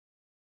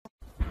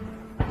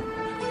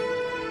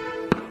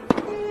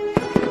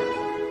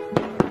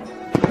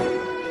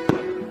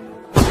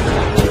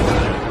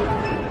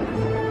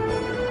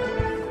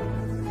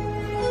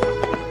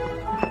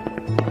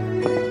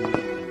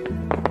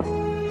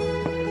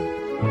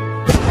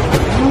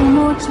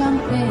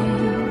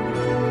champagne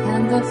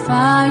and the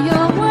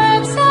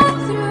fireworks are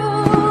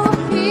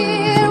through.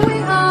 Here we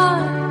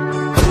are,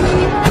 me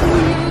and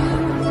you,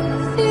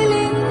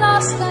 feeling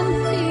lost and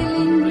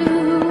feeling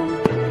blue.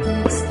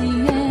 It's the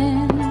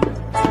end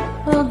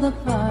of the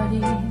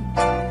party,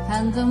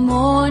 and the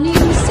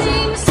morning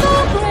seems so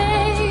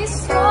gray,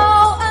 so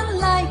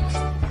unlike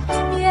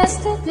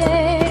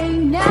yesterday.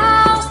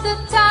 Now's the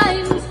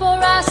time for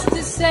us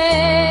to say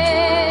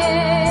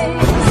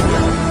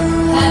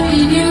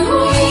Happy New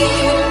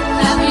Year,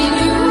 Happy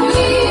New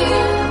Year.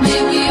 May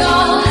we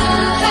all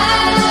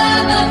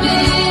have a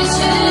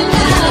vision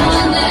now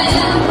and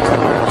then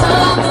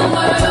of a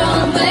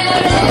world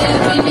where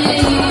every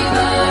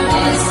neighbor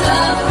is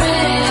a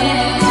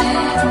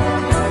friend.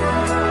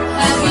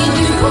 Happy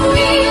New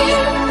Year,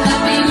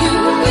 Happy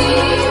New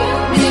Year.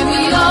 May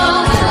we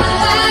all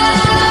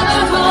have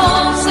our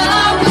hopes,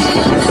 our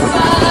will to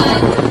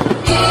find.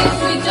 If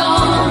we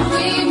don't,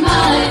 we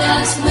might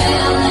as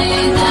well lay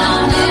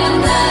down and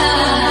die.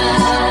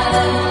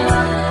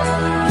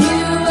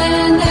 You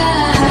and I.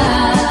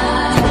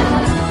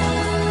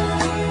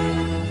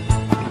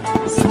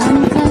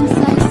 Sometimes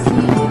I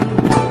see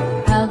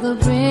how the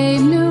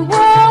brave new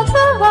world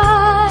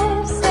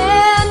arrives,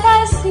 and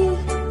I see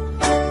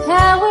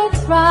how it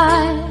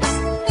thrives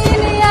in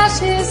the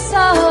ashes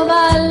of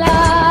our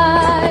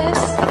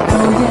lives.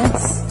 Oh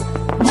yes,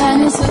 man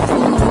is a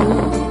fool,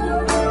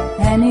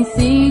 and he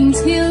thinks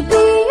he'll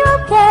be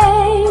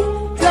okay,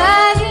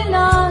 dragging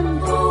on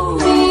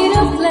feet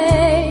of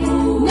clay,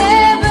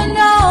 never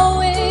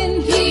knowing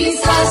he's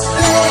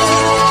astray.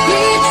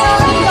 Keeps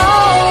on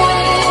going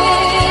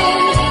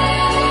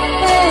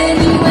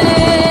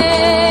anyway.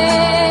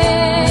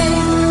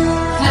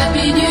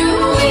 Happy New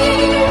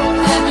Year,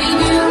 Happy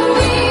New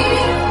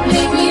Year.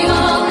 May we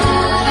all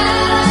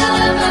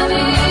have a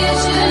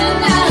vision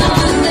now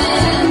and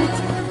then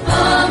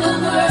of a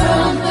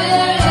world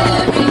where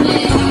every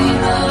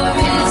neighbor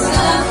is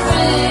a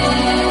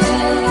friend.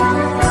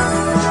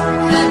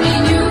 Happy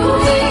New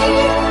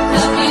Year,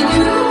 Happy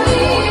New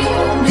Year.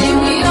 May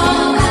we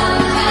all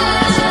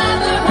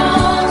have our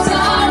homes,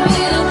 our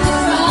will to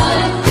try.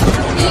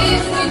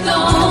 If we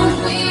don't,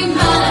 we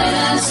might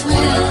as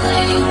well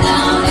lay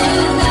down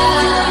and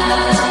die.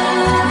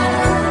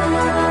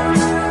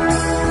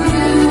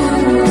 You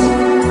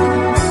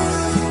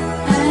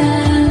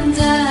and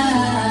I.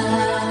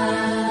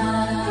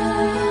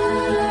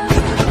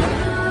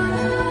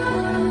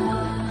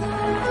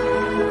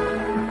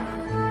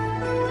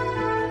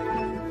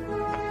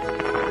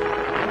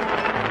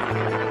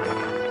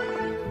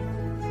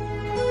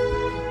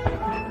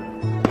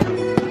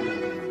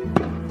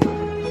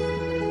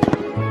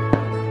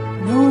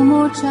 No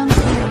more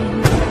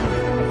champagne,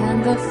 and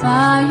the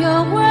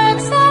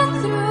fireworks are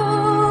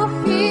through.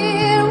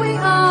 Here we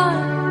are,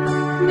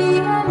 me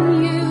and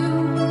you,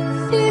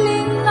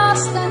 feeling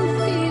lost and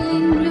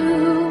feeling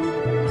blue.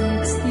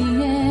 It's the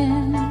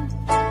end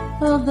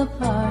of the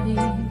party,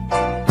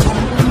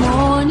 and the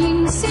morning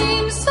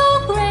seems so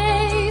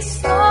gray,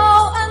 so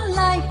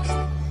unlike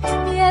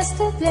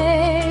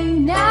yesterday.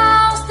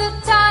 Now's the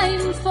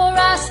time for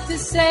us to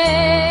say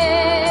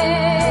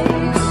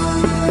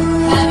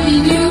Happy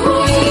New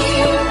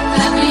Year,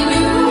 Happy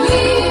New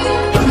Year.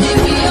 May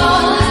we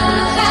all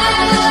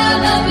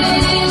have a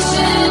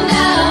vision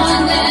now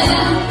and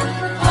then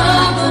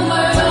of a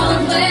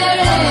world where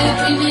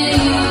every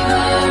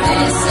neighbor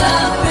is a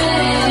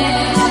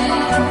friend.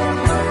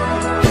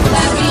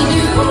 Happy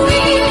New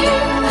Year,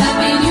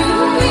 Happy New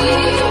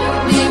Year.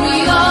 May we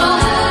all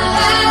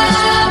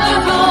have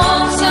our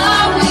hopes,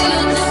 our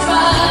will to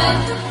try.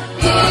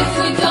 If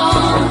we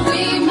don't,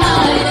 we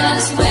might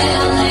as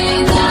well lay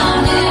down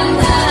and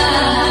die.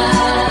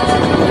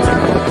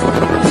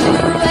 You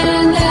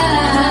and I.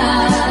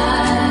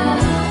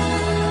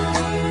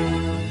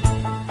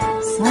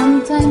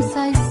 Sometimes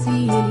I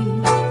see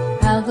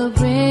how the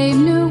brave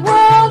new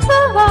world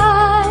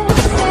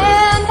arrives,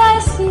 and I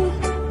see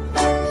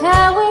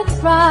how it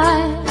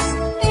thrives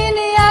in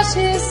the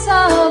ashes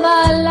of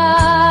our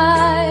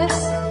lives.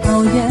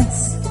 Oh yes,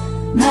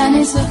 man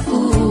is a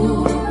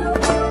fool,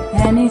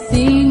 and he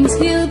thinks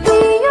he'll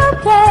be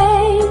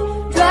okay,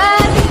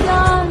 dragging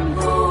on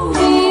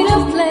feet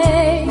of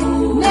clay,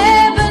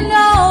 never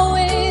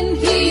knowing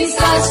he's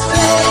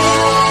astray.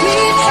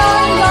 Keeps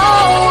on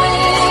going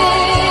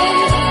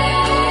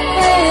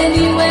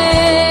anyway.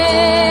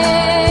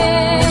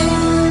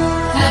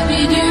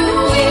 Happy New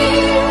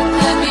Year,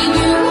 Happy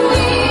New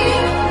Year.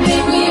 May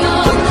we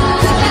all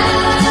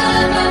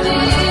have a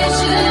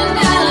vision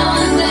now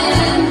and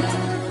then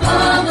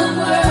of a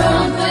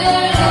world where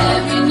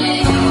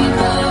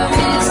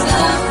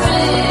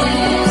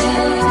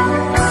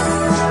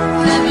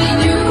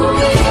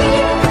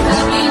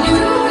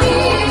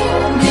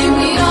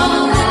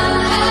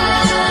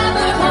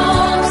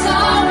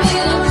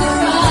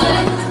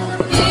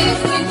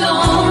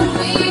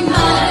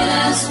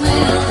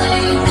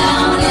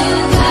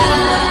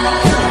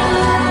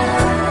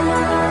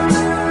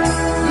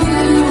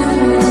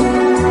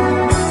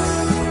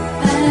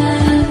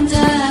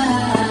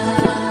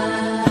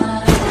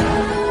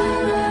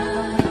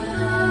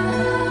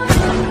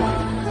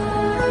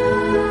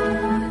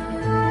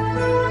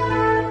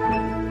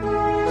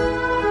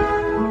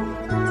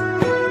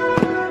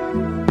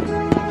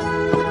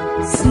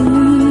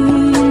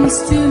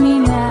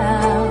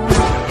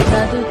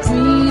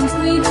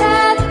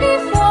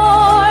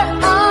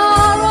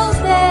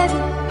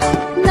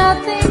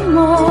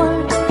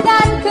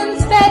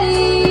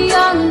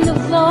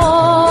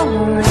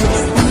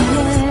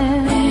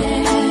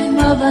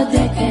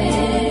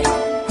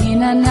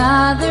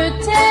another 10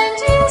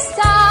 years'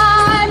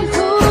 time,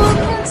 who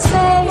can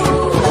say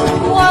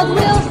what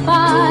we'll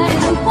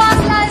find, what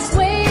lies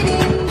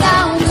waiting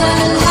down the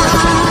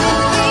line?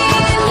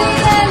 In the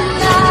end,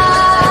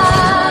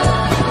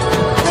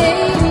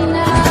 baby,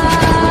 night.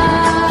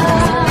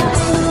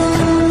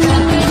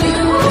 Happy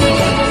New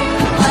Year,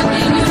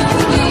 Happy New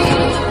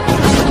Year,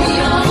 and we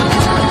all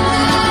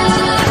have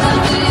a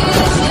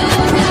vision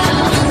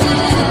now and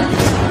then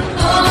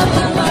of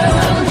the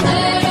world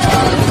where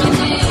every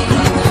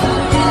neighbor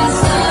is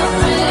a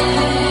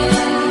friend.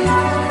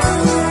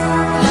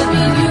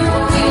 Happy New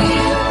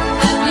Year,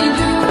 Happy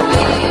New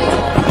Year,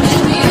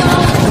 and we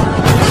all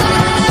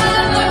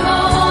have our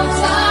homes,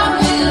 our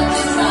will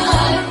to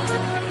try.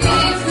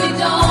 If we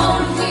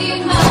don't, we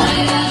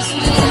might as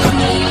well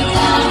lay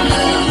down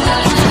and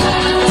die.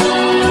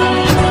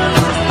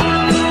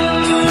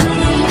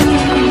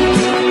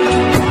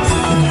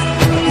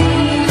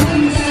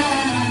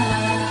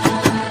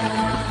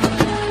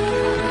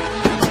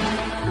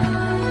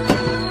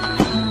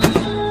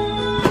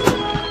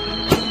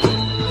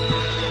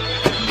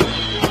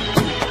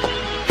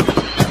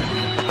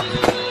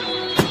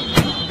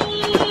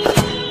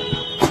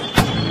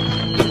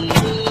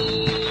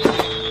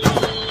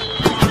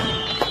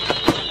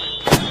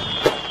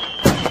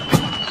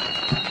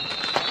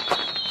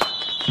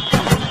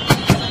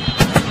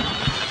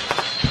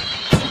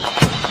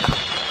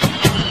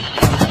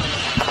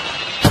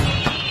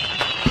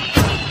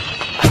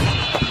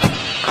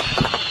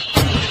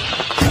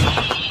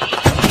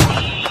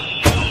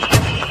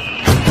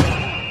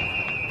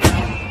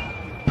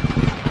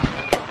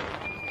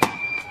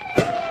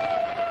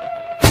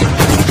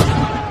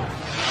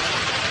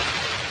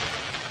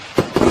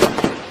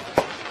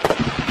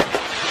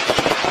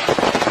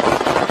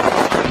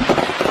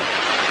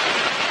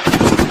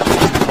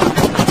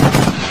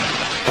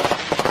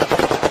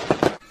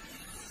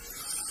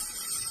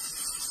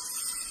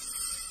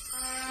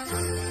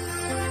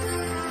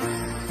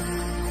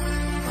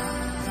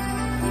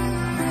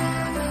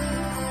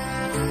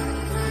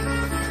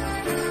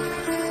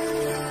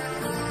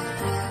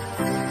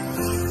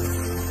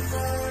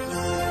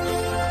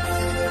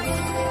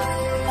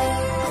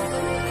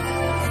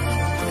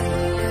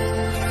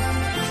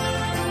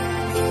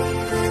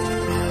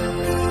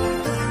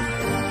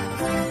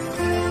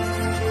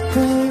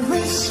 We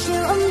wish you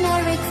a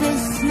Merry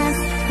Christmas.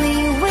 We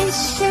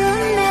wish you a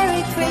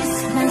Merry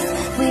Christmas.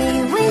 We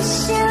wish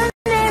you a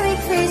Merry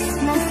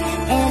Christmas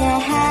and a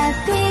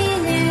Happy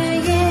New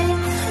Year.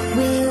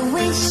 We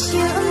wish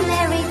you a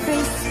Merry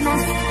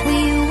Christmas. We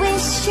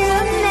wish you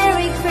a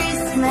Merry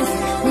Christmas.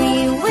 We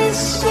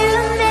wish you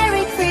a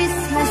Merry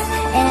Christmas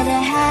and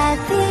a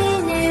Happy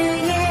New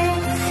Year.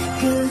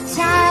 Good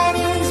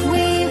tidings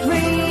we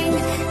bring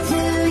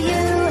to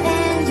you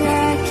and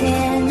your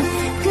kin.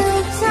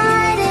 Good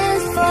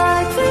tidings for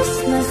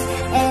Christmas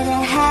and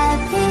a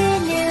Happy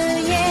New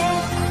Year.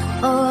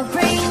 Oh,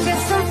 bring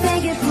us some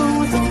figure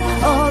food and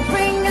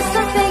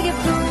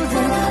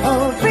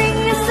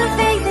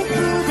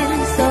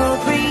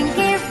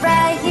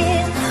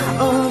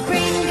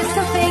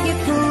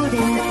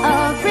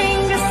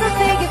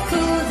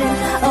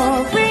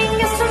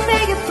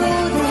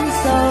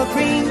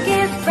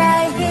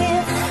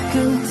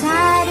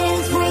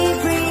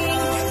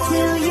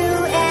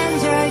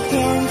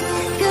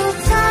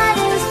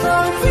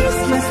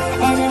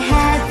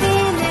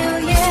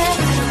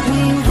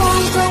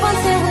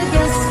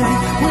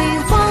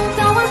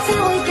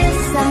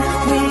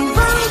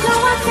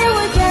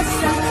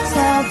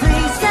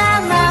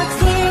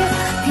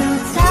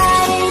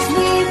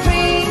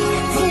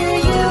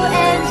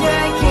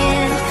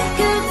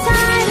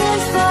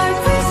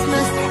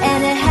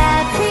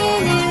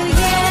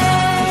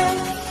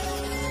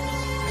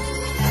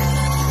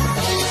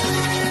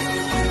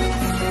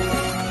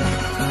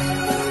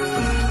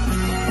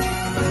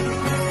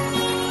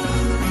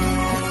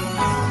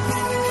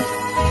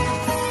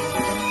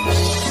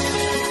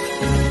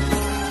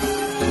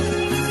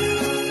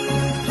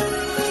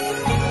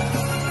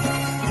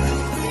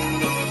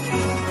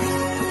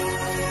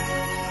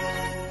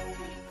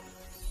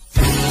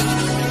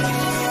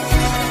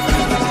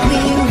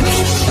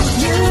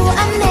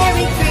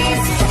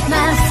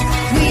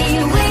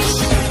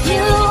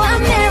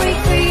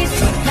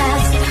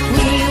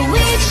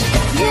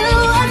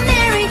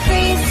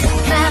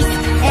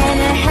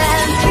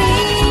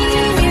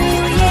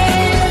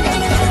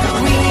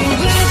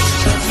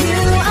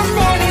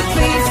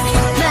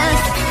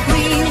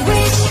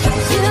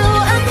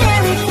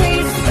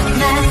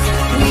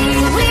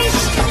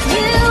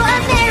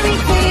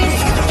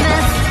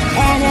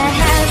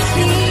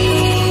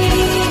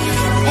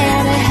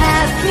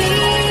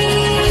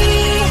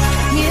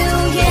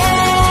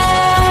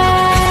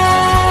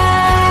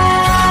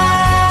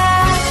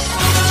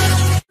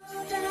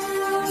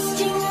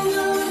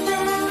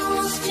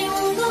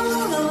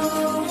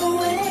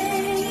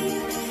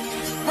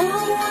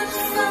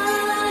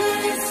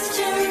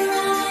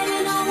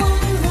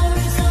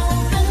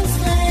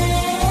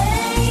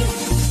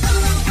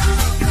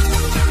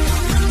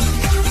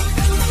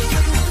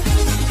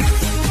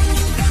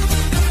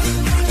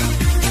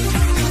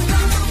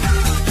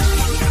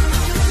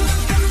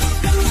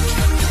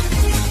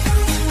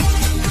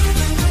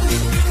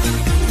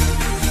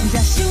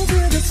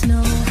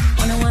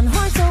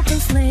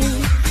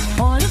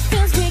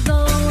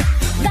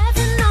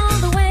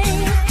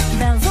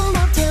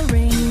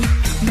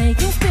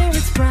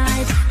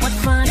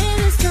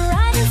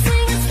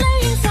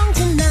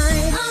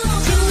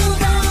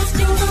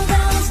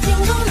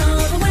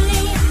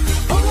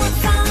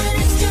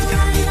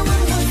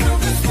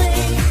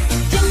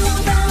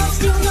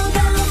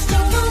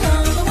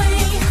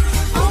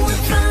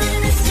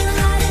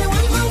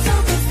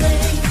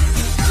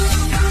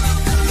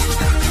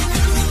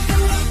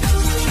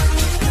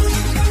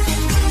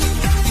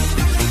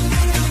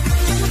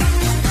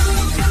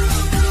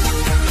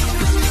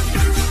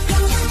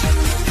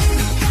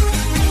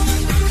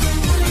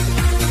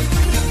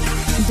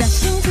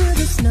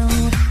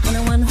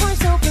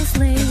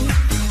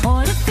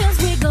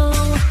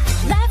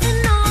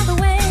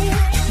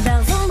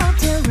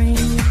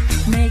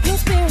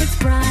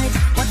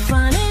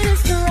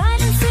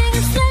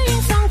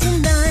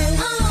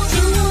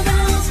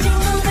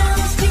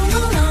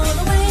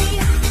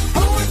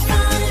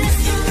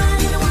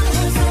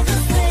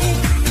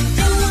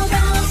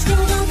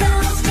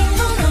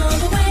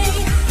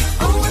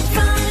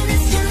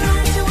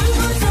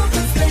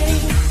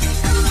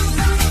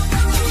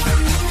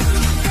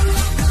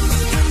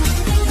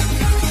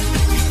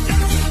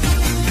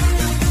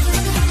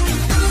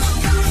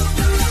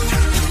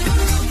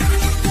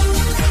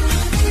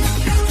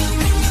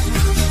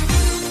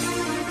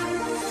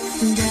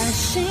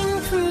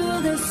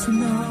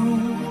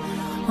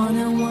on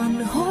a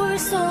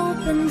one-horse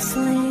open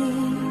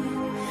sleigh.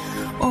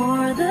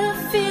 O'er the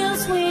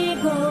fields we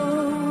go,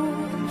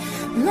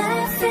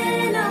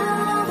 laughing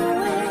all the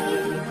way.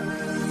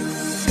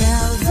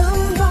 Bells on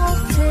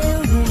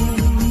bobtail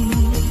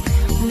ring,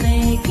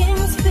 making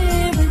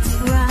spirits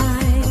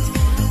bright.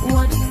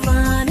 What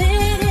fun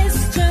it is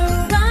to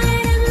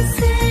ride and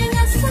sing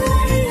a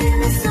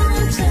sleighing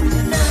song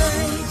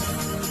tonight.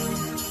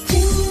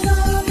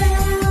 Jingle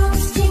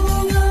bells,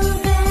 jingle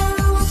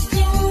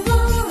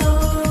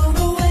all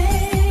the way.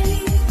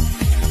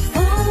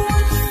 Oh,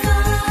 what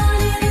fun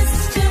it is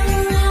to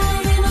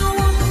ride in a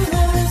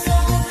one-horse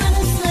open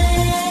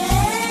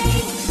sleigh.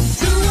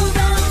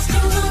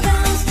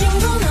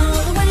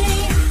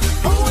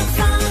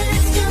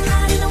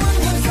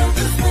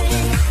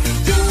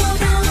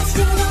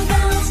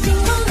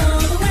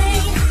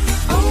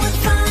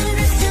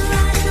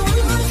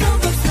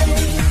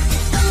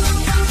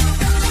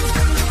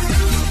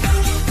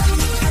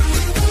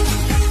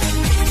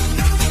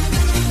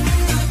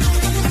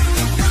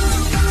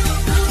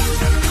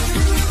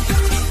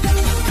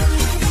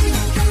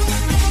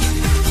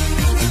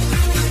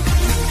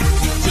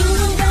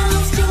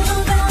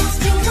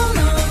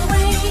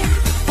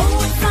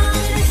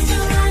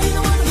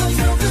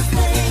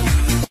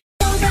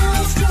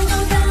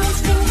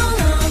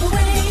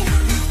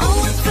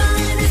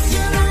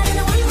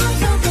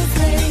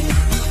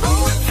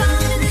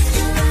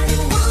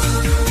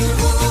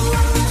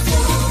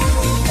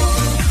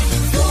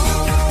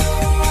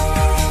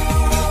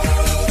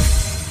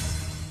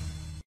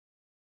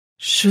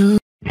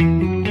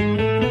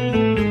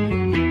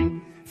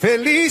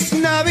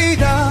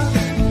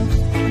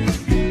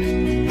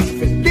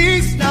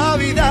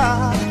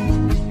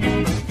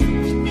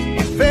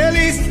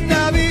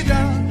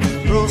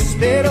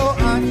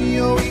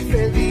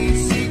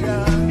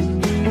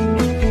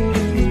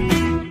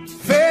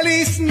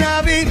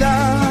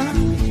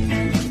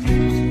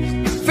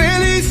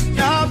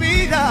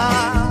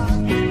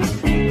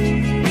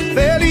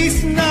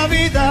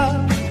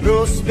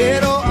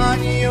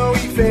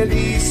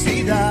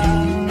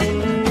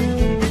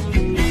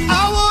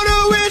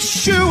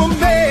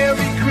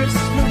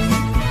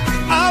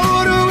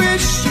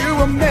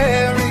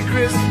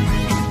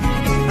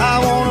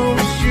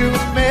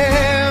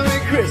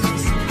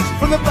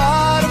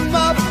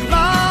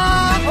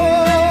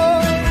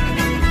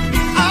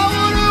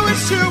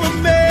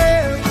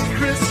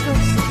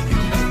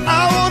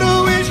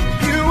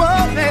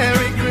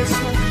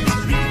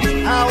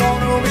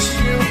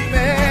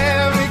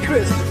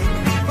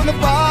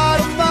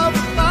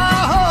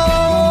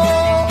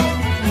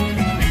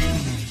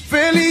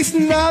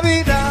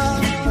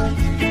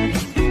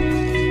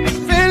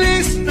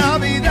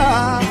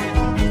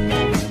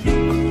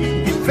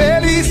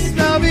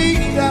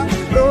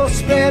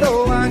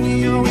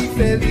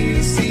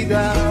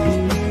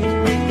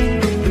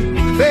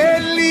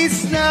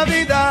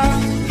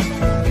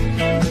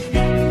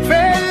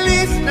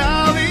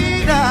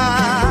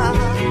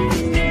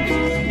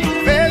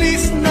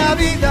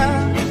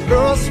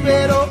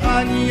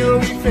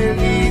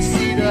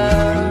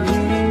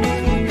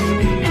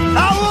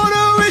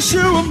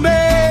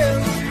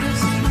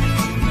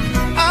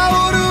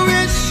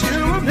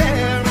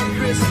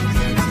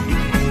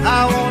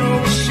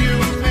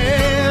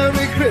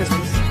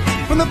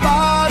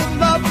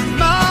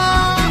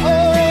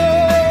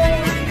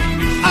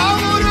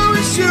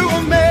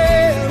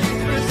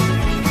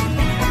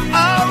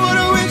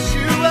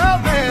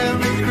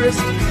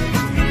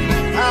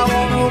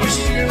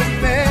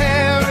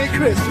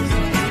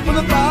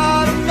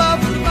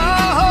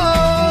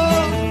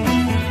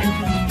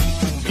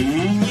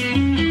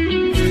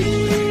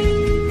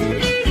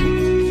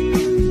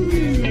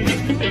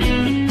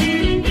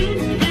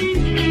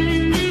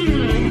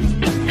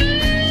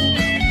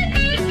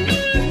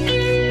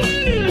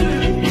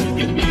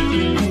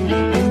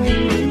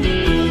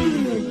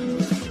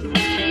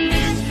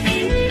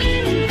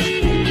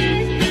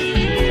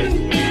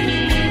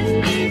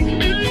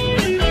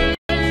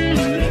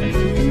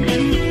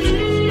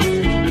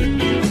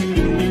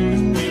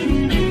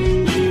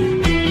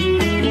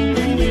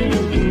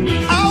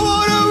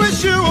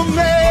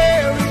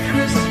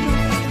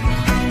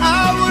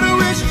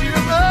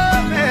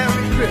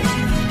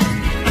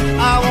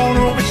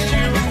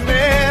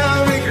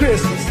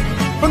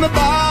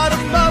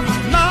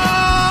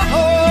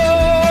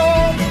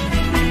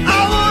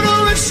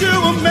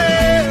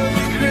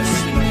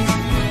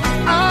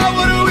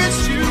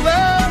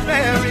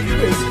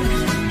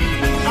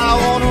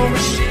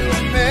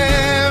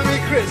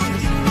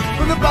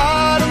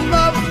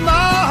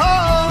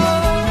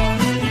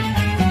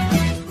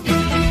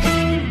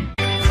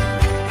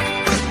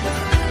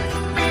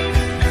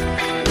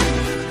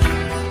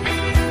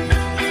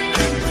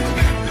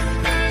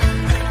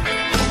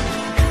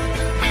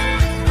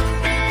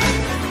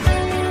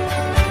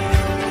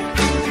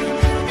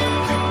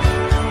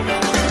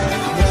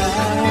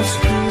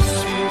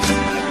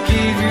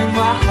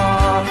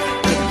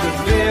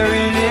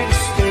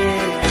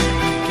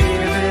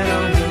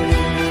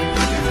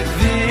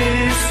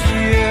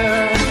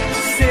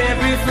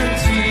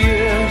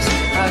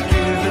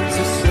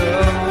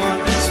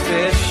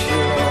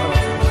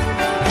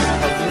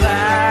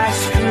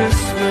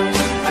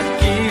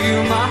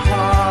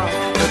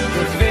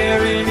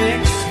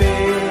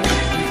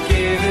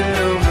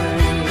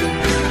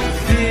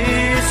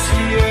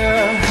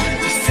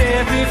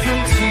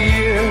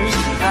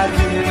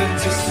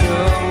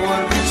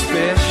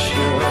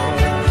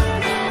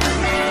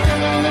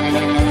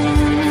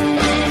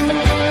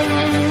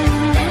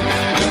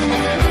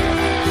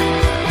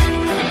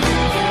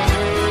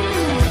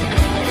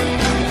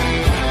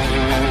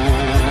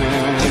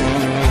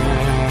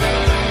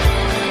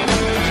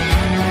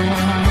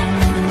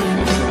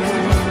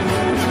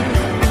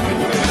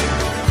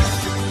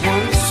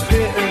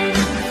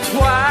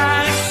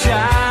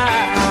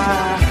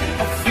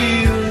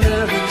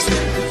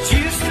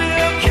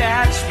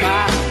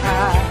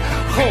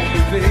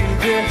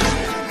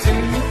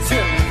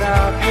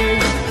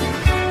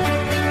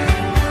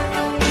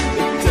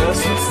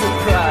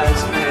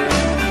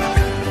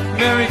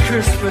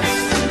 Christmas,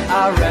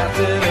 I wrapped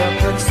it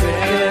up and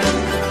sent it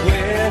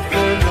with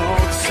a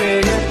note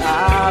saying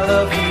I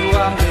love you,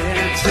 I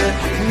meant it.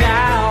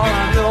 Now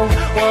I know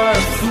what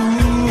a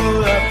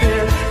fool I've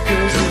been,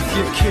 'cause if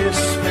you kiss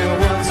me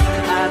once,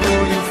 I know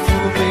you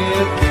fool me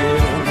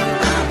again.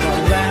 My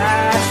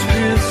last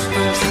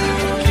Christmas,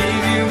 I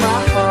gave you my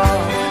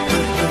heart,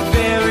 but the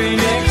very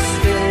next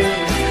day,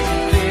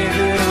 gave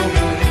it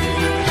away.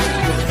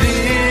 But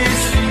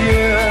this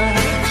year,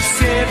 to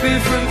save me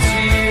from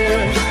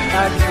tears,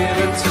 I give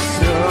it to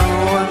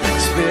someone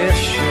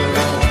special.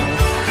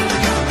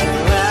 My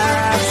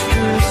last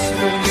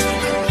Christmas,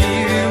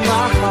 gave you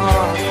my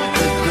heart,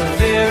 but the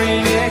very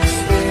next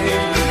day,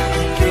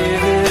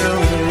 gave it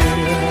away.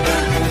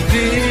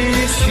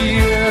 This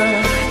year,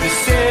 to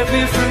save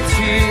me from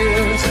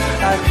tears,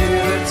 I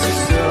give it to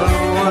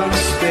someone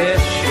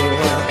special.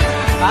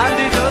 I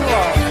did the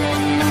Lord.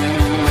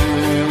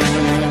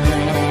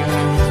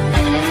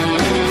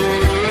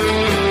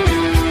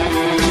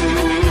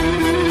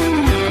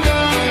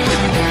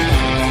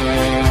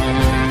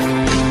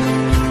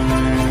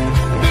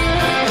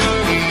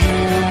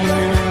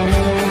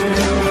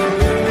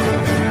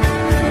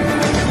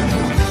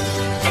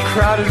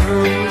 Crowded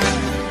room,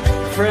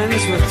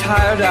 friends with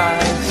tired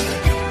eyes.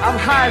 I'm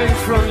hiding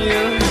from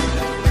you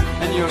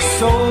and your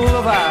soul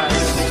of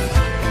ice.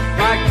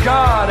 My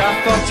God, I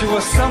thought you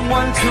were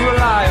someone to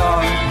rely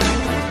on.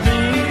 Me,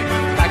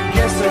 I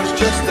guess I was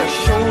just a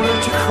shoulder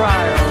to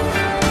cry on.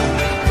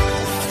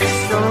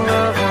 So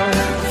lover,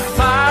 the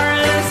fire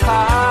is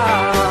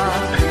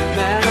hot.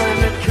 Man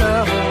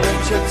undercover, but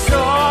you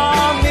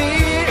tore me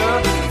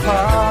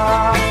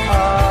apart.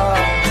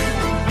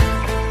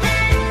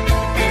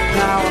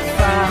 Now I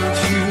found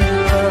true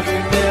love, you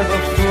never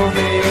fool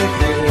me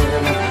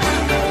again.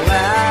 The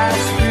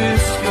last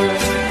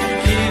Christmas,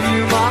 gave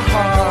you my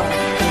heart,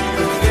 but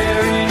the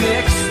very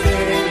next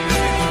day,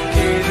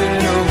 gave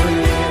it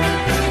away.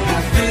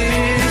 Now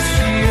this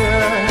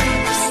year,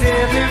 to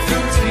save me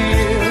from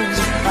tears,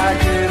 I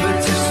give it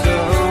to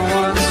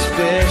someone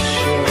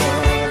special.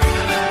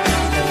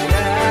 The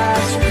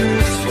last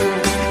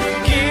Christmas,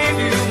 gave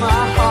you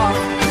my heart,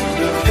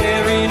 the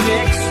very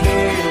next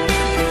day,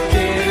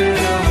 gave it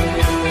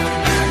away.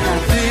 Now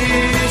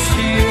this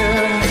year,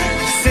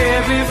 to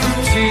save me from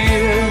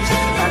tears,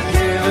 I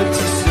give it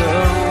to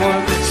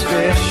someone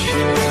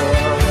special.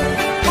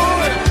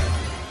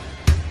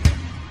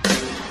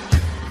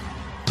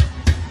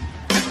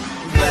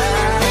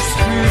 Last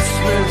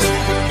Christmas,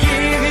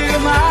 gave you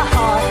my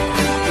heart,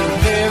 the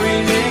very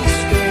next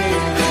day,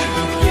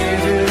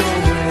 gave it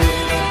away.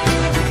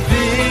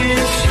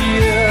 This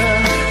year,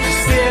 to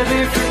save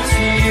me from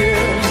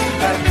tears,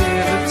 I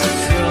give it to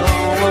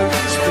someone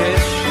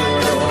special.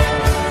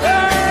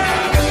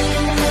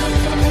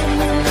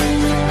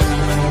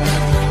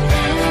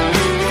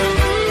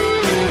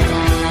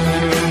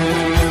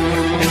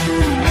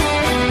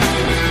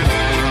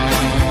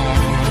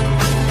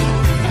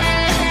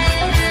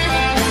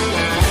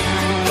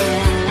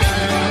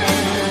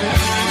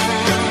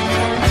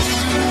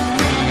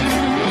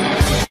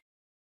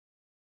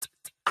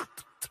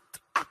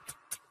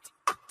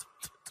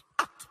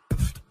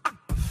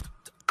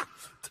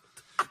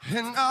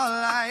 And all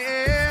I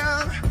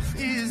am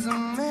is a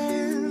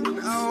man.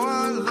 I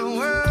want the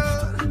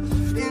world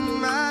in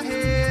my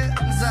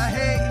hands. I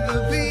hate the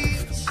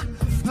beach,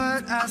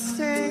 but I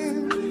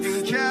stand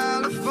in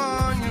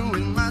California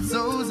with my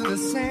toes in the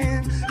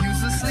sand.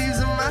 Use the sleeves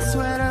of my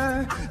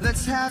sweater,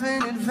 let's have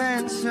an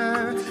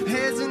adventure.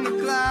 Heads in the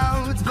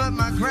clouds, but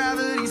my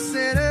gravity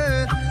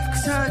center.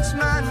 Touch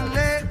my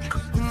neck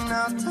and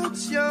I'll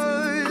touch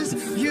yours.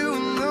 You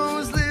and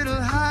those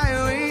little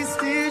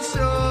high-waisted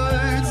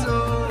shorts.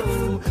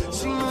 Oh,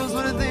 she knows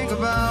what to think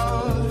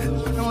about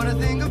and what to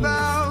think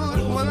about.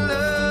 One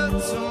love,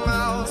 two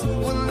mouths.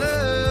 One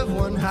love,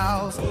 one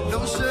house. No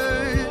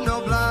shirt,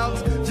 no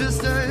blouse,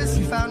 just us.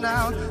 You found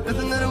out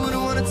nothing that I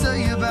wouldn't want to tell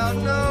you about.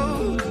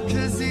 No,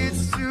 'cause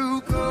it's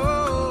too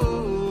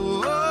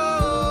cold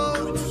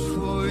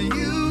for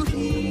you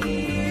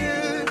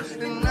here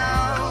and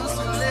now.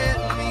 So let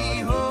me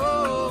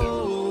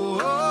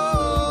hold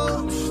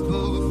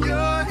both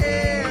your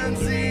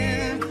hands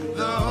in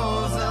the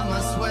holes of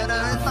my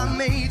sweater. If I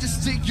may just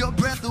take your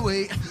breath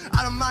away, I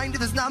don't mind if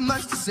there's not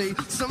much to say.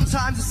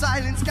 Sometimes the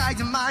silence guides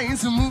your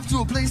minds to move to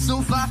a place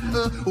so far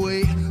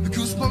away. The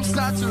goosebumps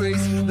start to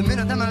race the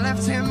minute that my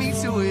left hand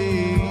meets your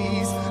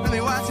waist. Let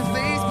me watch your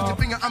face, put your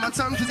finger on my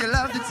tongue 'cause you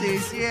love the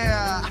taste.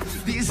 Yeah,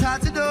 these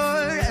hearts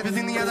adore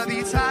everything the other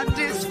beats heart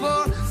is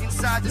for.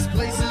 Inside this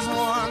place is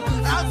warm,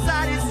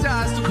 outside it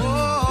starts to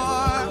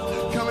pour.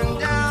 Coming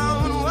down,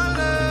 one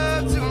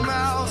love, two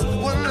mouths.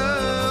 One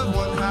love,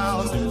 one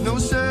house. No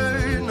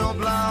shirt, no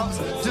blouse,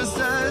 just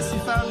us. You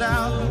found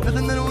out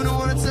nothing that I wouldn't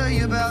want to tell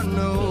you about.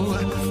 No,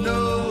 no,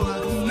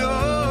 no,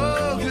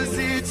 'cause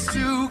it's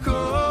too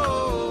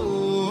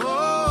cold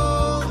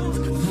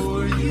for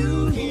you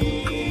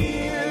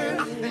here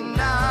and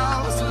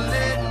now. So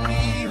let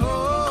me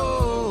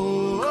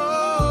hold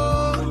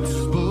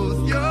both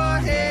your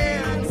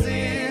hands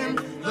in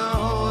the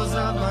holes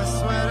of my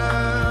sweater.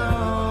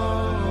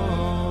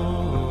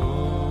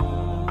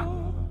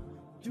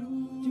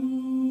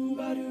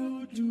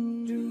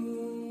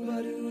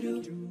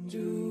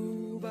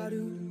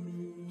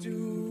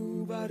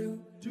 Thank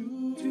you.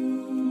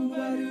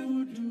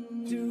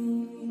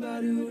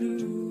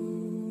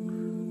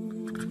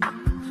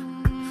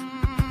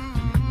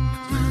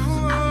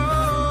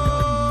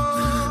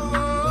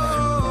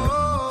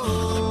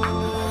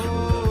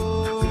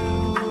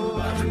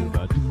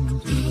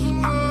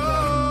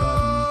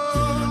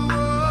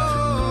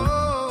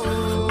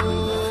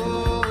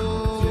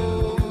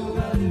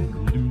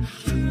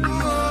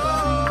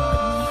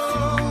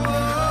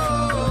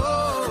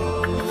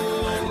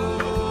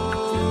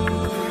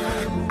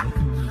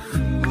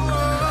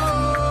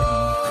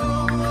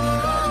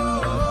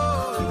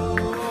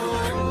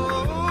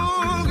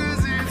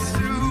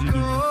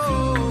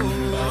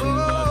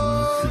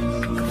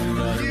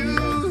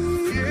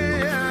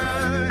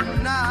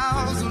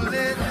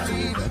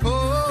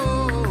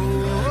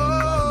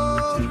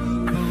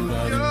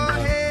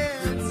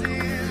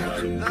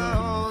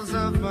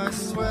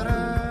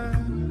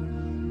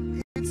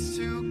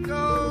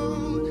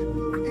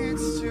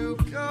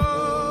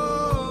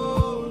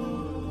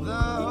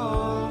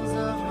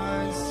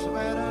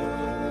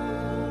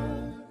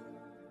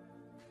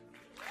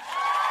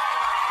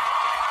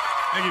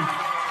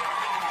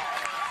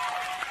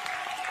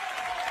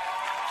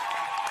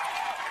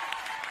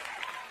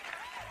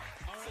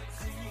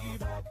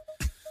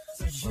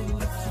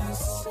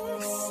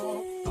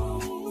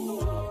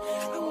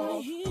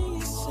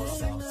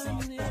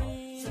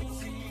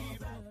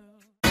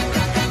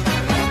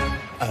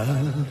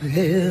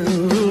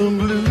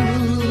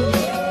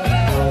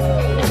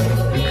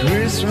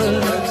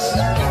 Christmas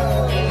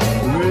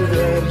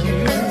without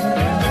you.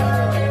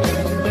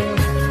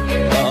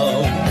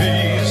 I'll be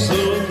so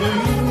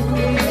blue,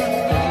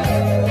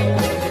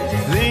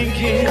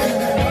 thinking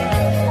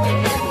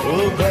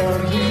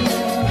about you.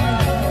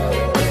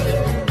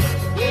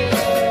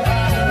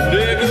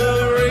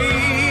 Decorations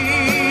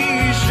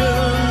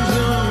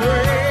of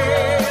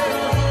red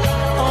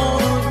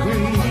on a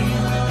green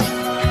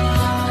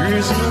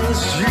Christmas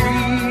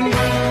tree.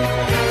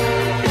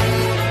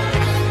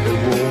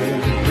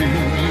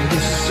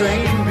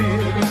 Same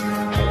beer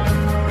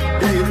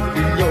if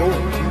you're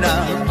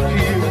not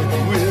here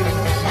with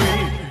me.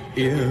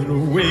 In a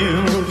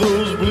wind of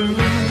those blue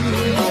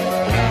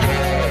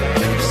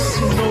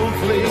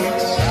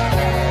snowflakes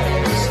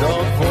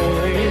start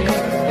falling.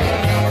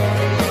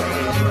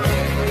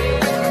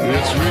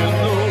 It's when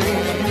those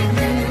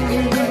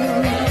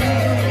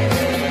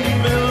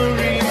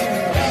memories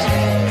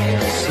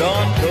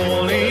start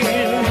calling.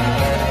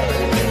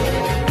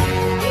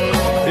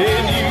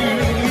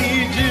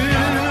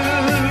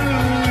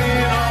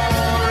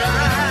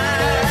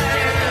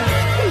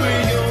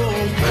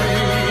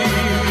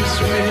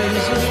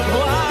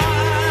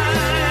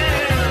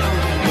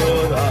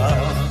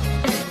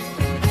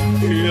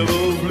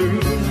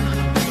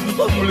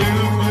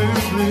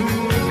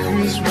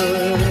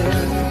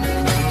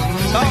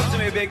 Talk to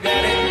me, Big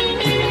Daddy.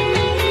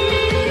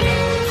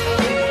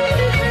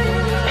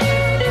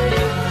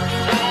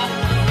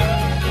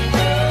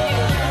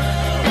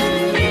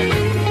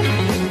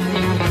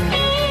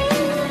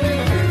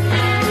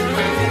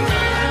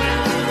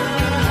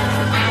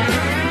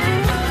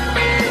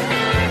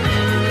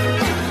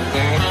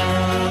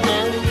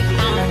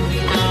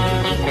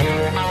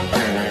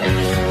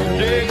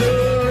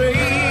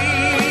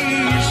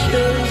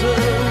 Decorations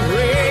of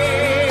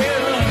red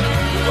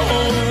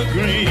on a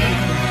green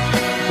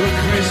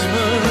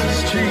Christmas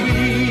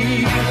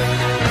tree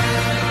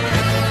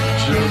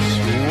just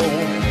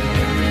won't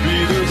be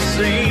the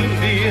same,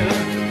 dear,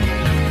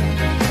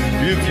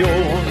 if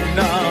you're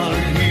not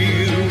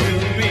here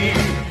with me.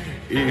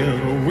 In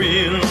a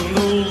wind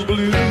those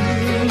blue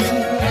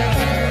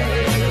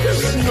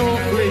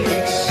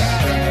snowflakes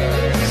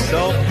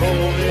stop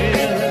falling.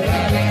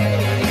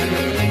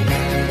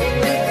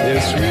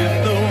 Yes, with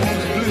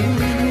those blue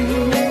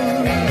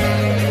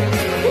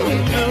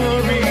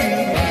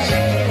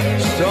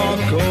memories start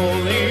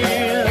calling.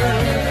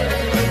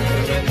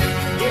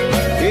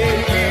 If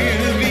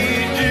you'll be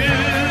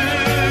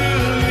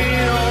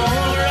doing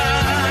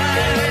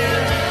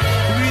alright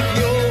with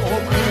your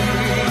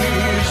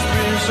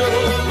Christmas of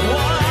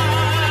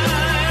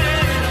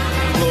wine,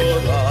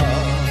 but I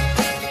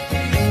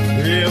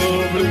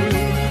have a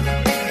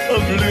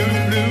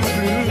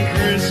blue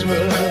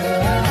Christmas.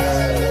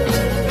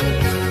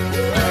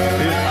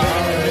 If I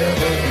have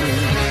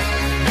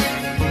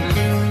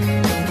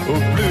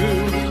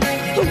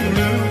a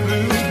blue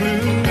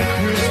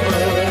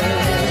Christmas.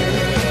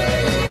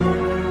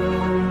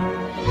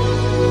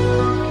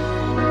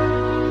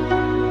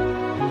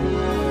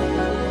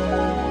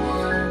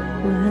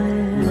 I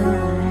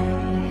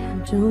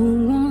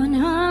don't want a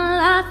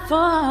lot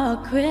for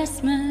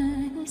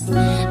Christmas.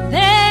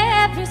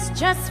 There is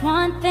just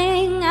one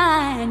thing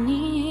I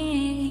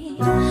need.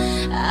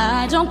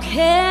 I don't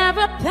care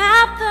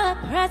about the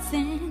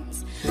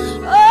presents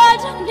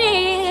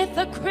underneath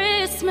the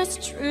Christmas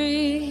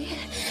tree.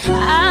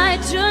 I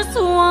just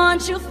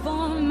want you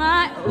for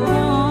my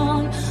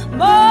own,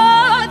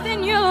 more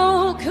than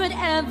you could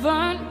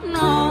ever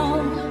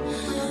know.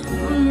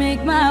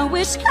 Make my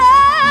wish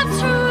come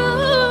true.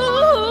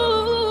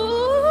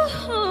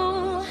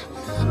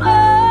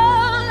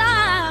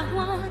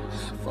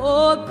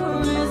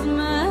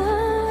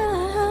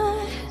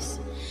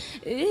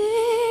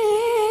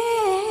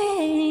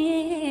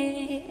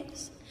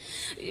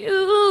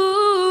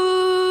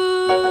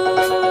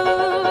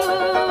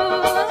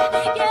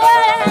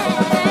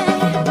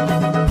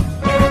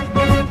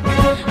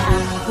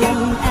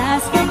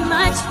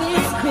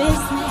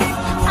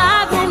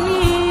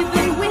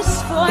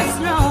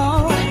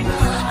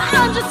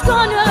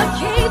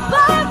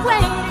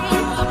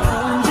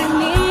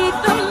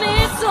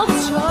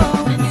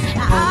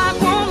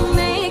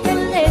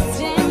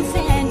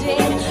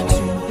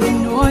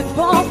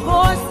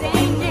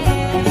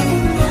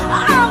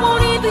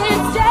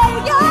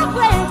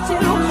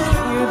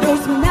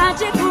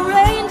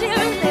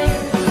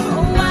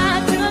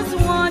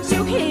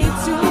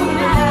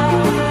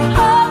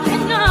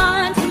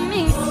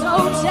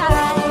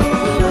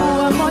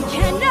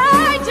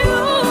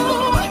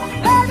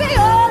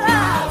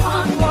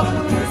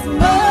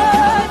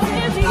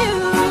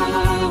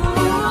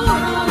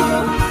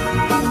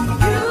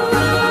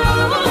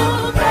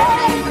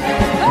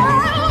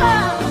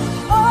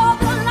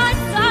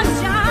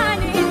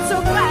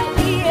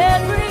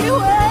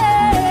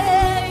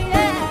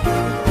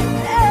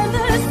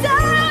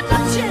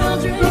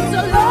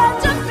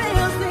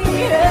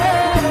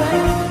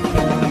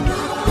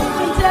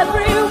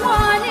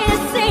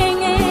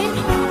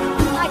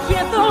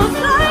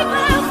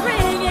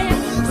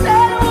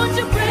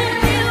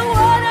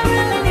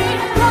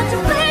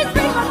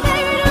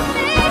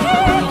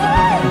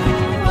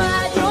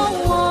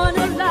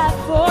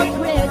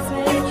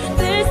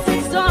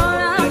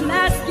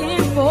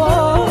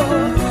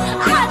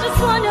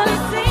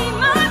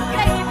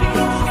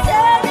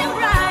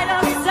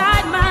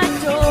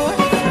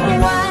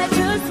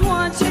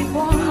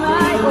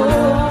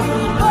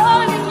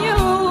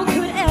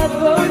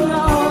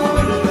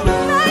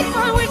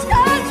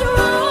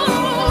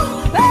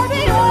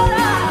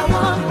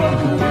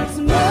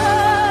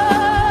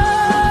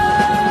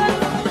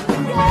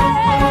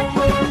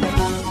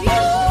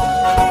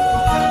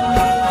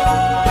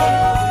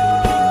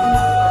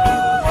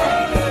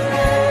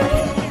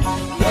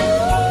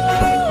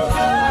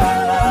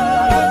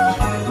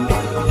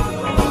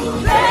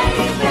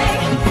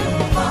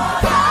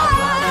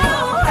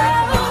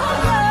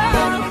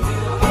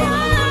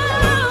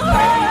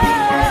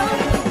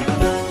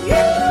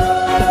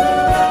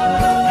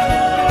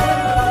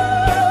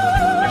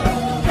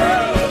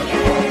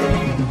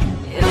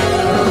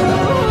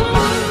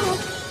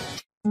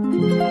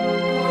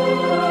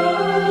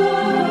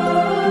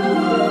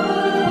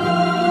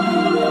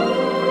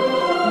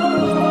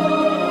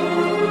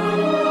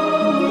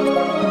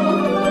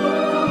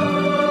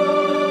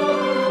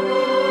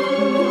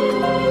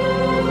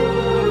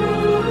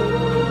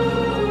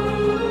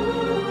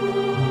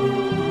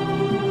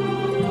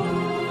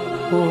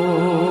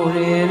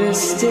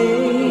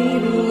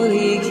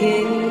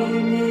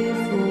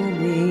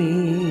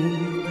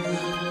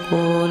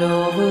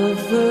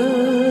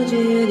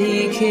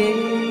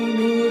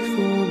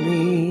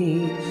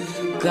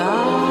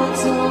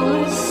 God's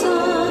only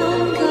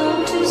Son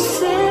come to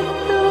set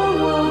the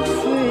world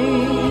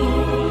free.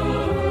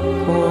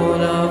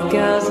 Born of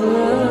God's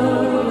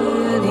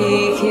love, and He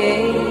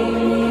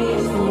came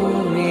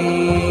for me.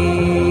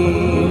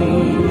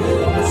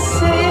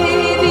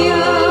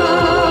 Savior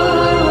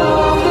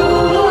of the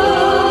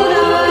world,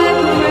 I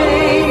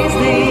praise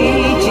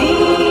Thee,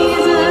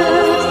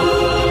 Jesus.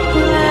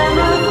 Lamb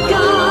of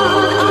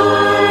God,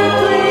 I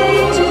pray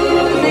to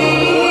Thee.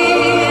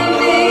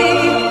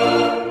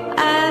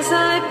 As I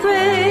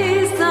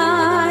praise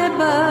Thy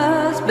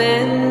birth,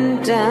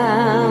 bend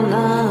down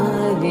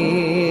Thy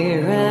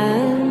ear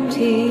and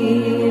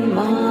hear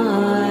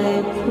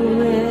my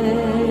prayer.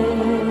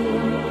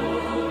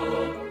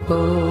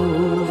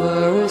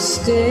 Over a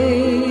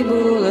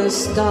stable, a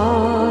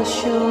star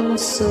shone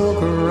so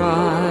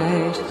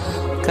bright,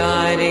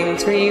 guiding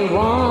 3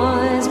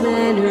 wise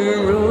men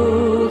who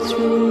rode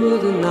through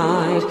the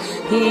night.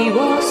 He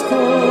was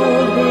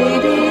called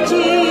baby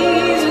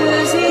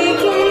Jesus, He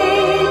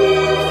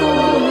came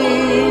for me.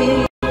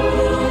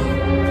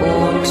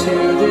 Born to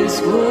this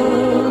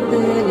world,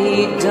 then He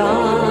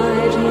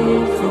died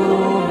here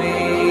for me.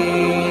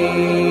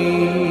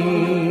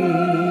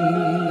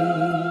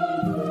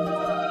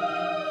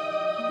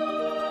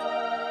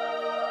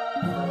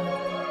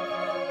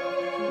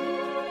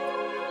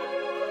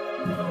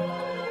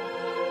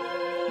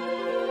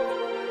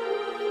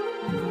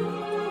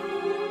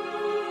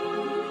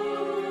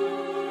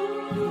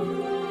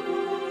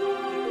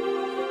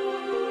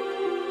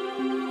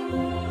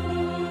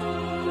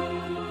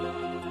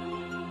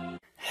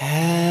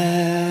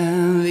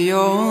 Have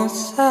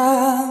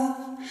yourself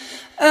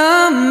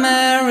a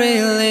merry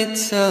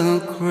little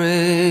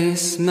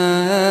Christmas.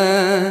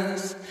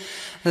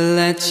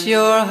 Let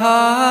your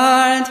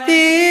heart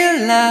be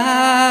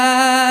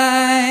light.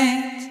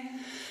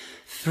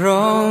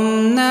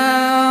 From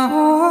now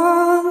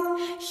on,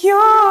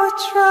 your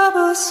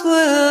troubles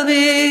will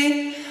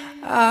be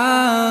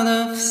out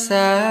of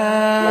sight.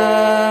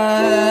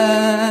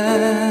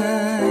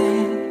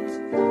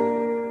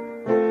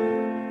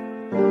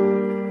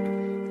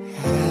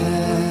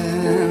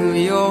 Have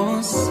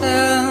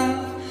yourself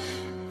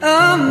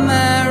a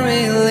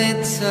merry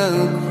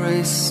little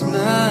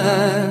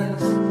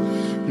Christmas.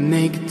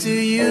 Make the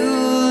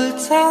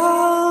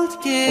Yuletide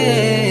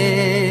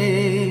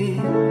gay.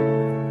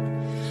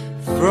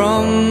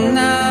 From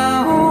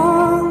now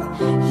on,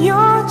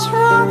 your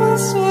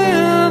troubles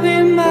will be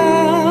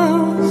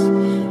miles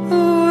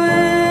away.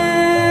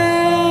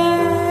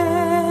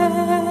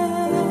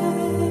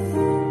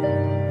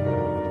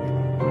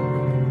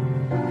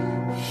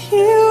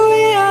 Here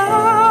we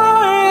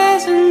are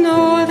as in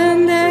olden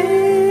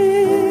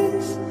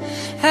days,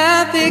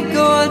 happy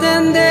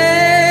golden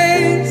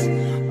days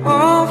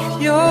of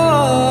yore.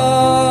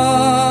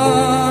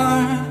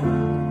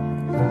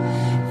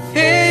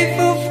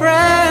 Faithful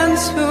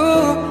friends who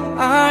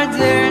are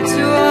dear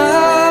to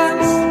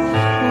us,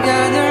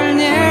 gather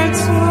near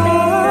to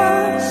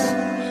us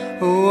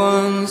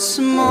once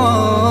more.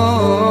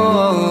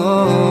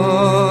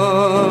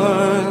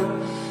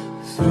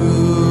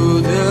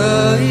 Through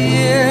the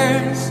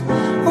years,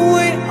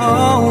 we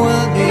all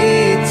will be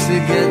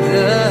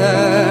together,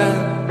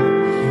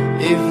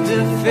 if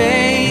the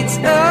fates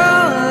allow.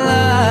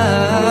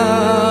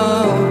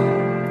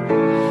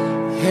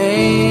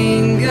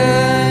 Hang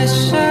a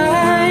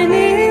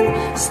shining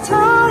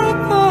star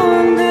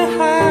upon the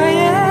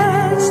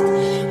highest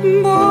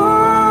bough.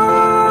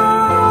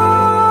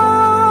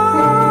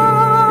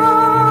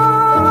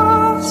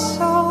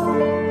 So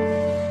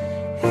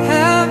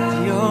have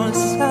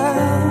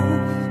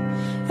yourself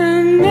a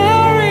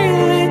merry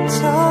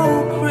little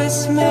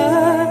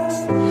Christmas.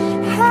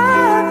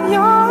 Have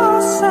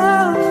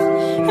yourself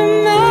a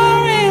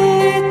merry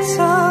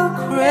little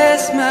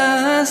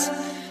Christmas.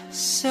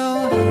 So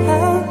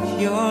have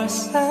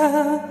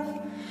yourself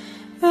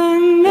a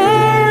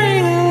merry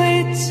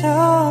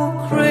little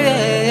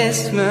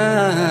Christmas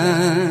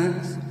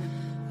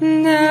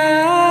now.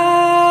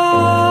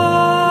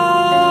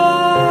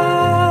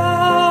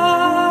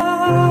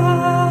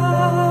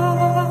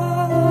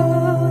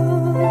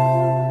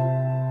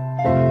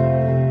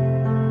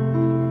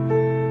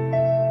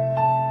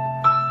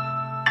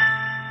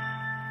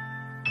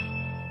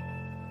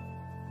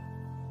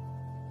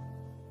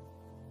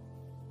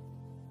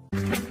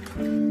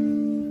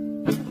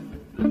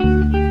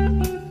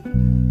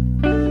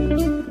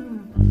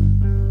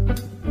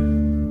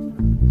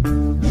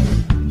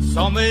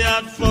 Saw me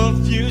out for a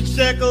few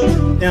shekels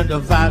and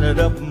divided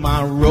up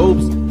my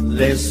ropes.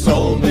 They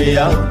sold me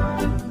out.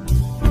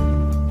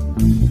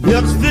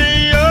 It's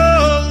the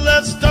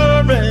oldest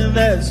story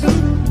that's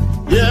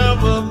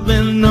ever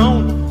been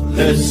known.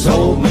 They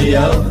sold me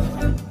out.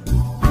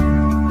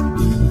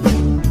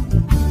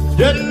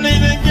 Didn't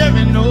even give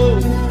me no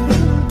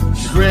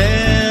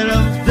shred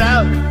of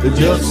doubt. They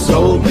just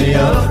sold me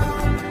out.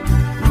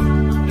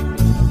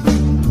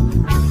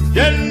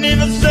 Didn't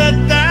even sit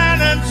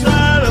down and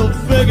try to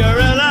figure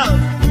it out.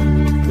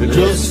 They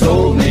just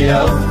sold me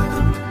out.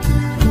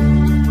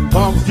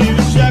 For a few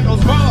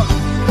shekels more.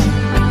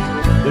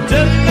 They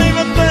didn't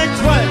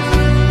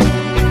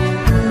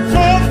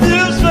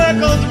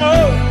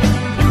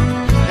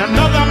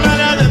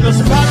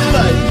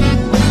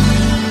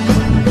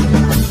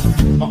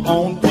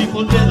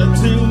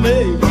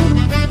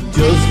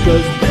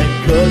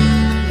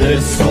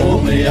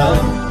me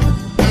out.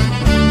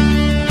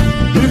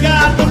 You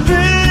got to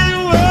be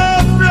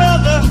well,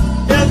 brother.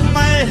 It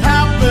may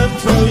happen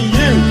to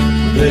you.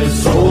 They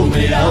sold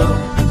me out.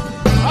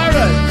 All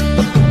right.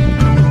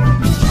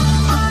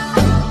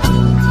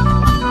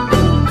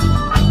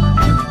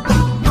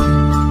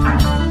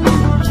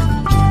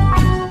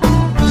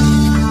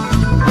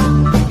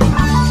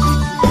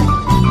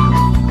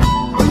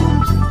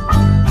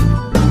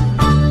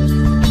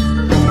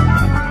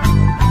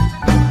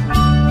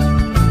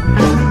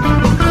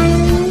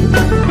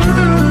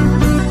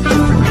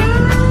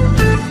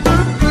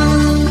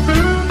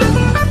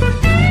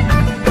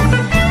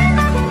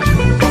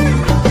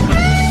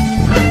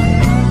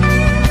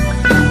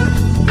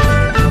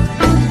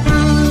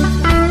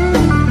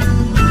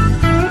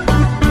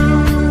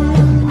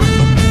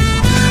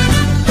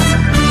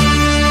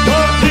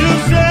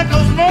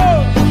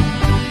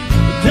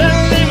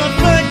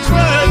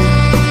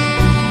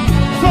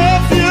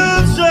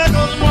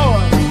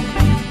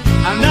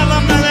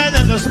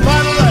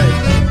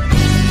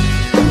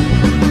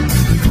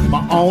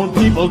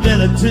 People did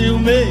it to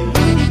me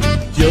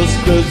just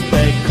 'cause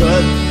they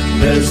could.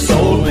 They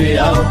sold me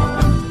out.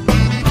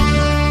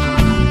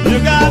 You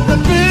got to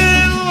be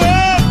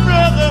well,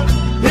 brother.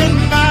 It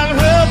might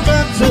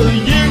happen to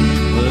you.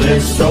 They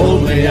sold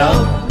me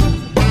out.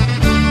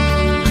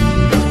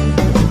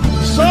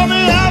 Sold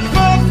me out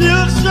for a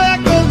few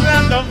seconds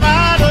and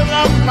divided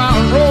up my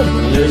rope.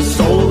 They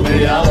sold me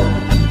out.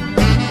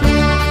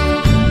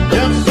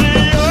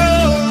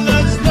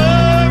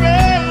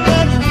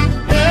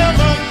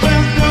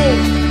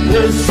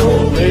 They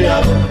sold me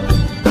out.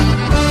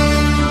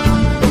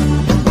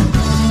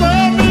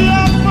 Sold me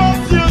out for a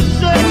few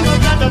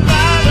seconds and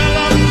divided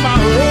up my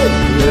road.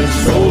 They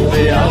sold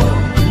me out.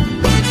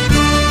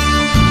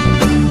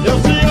 You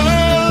see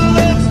all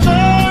that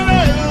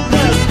story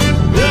that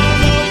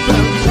never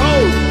been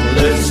told.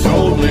 They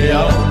sold me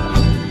out.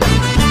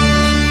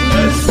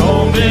 They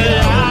sold me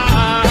out.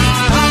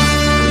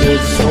 They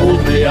sold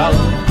me out.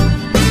 They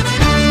sold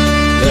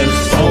me out.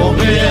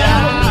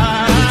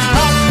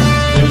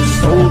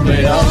 Sold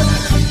me out.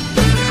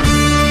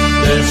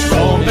 They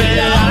sold me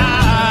out.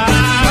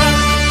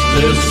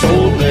 They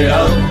sold me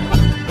out.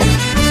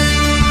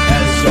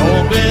 They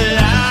sold me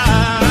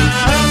out.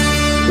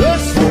 They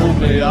sold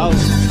me out.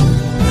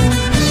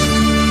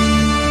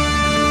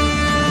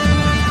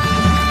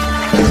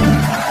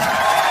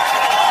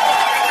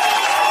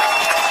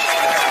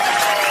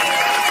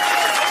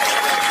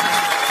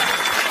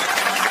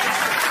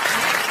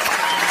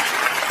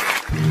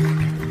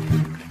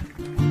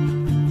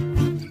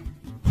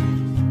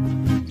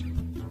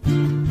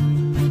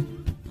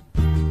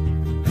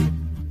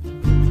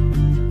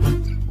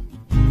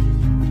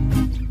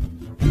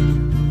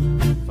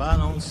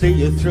 See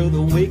you through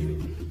the week.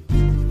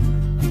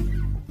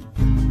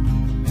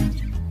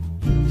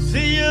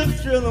 See you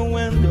through the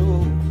window.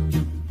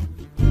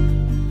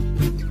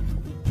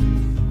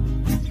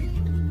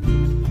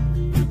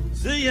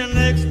 See you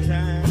next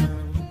time.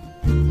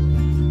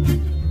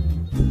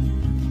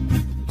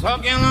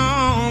 Talking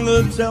on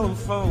the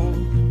telephone.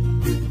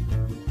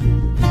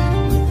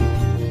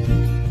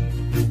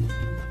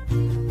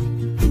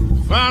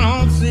 If I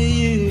don't see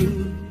you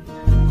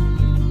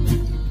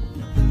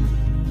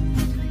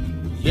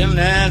in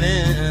that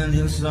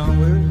Indian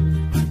somewhere,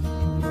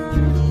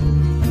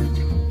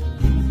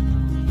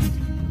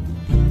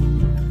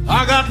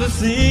 I got to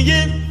see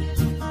you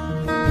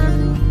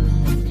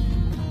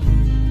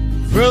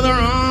further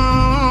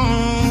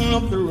on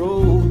up the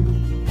road.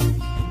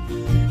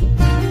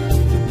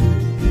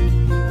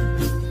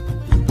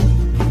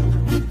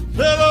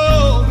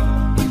 Hello,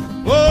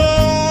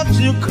 won't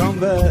you come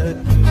back?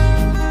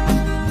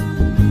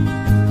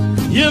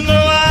 You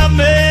know I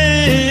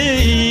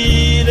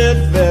made it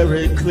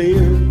very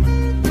clear.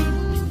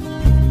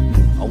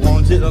 I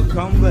want you to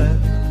come back.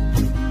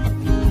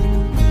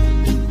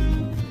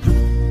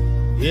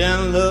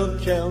 In the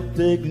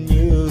Celtic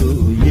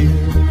New Year.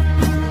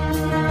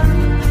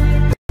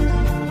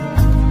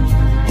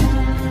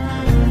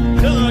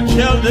 The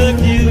Celtic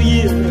New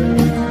Year.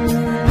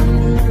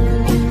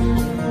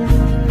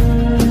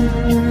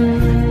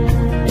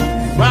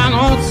 If I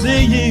don't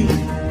see you,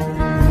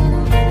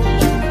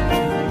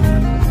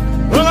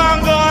 well, I'm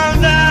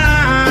going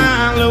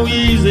down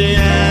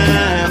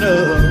Louisiana.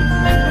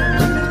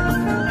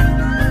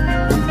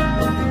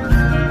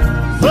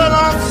 If I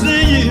don't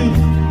see you,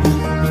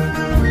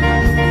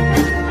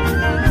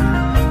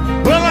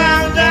 well,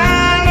 I'm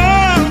down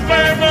on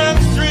Fairbank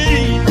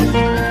Street.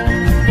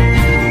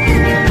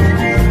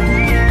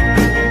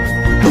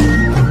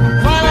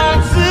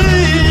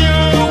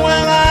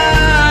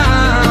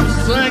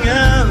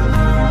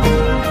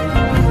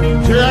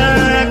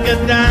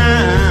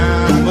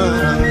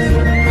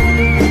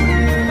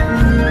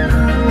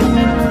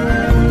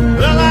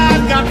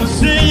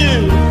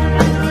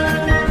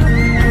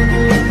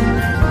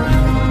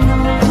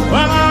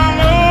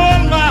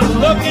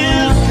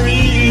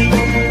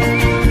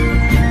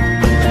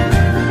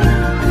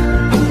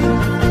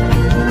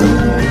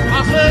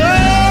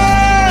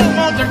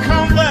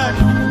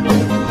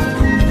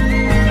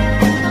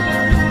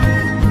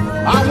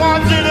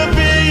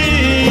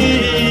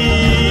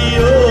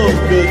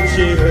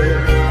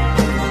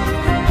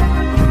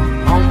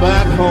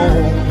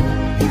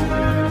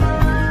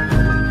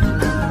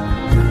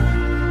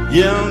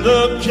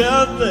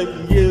 shelter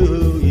you,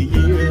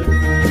 yeah.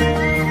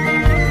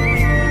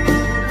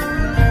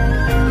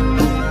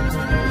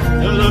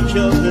 The love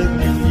shelter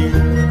you.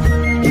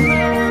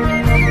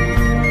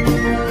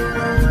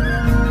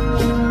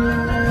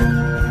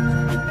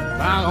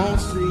 I don't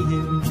see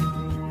you.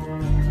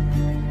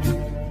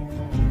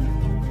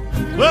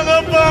 Well, the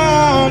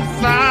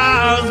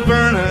bonfire's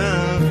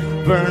burning,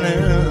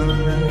 burning.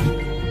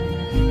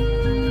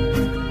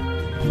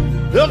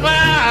 If I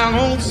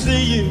don't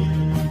see you,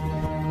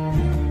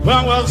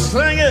 but we're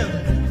singing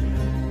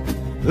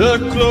the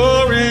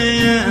glory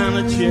and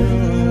the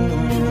tune.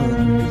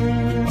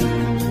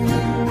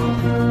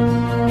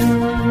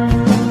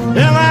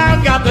 And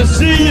I've got to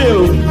see you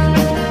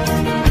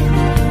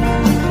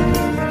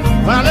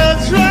while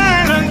it's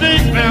raining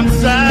deep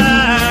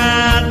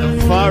inside the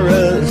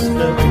forest.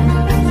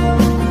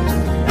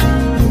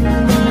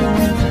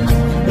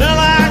 Well,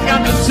 I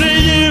got to see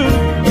you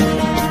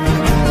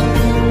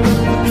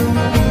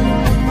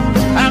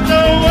at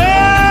the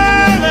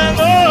wailing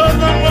of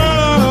the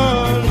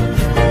moon.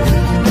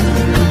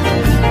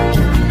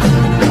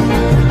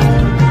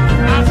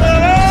 I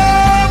said, oh,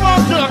 I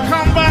want you to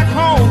come back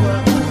home.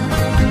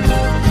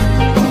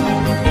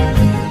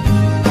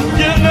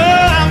 You know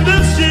I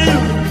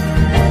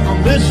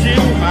miss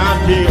you, my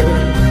dear.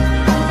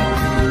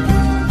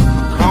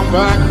 Come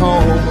back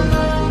home.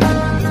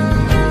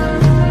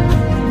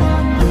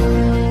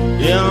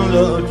 In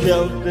the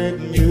Celtic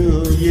New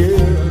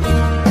Year.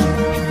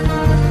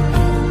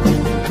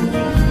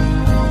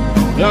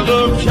 In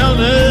the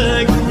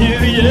Celtic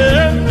New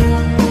Year.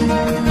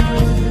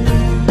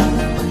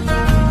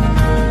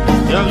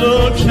 In the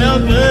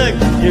Celtic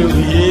New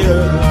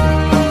Year.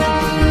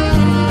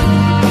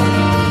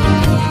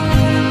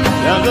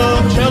 In the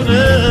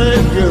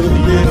Celtic New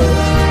Year.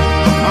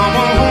 Come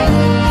on home.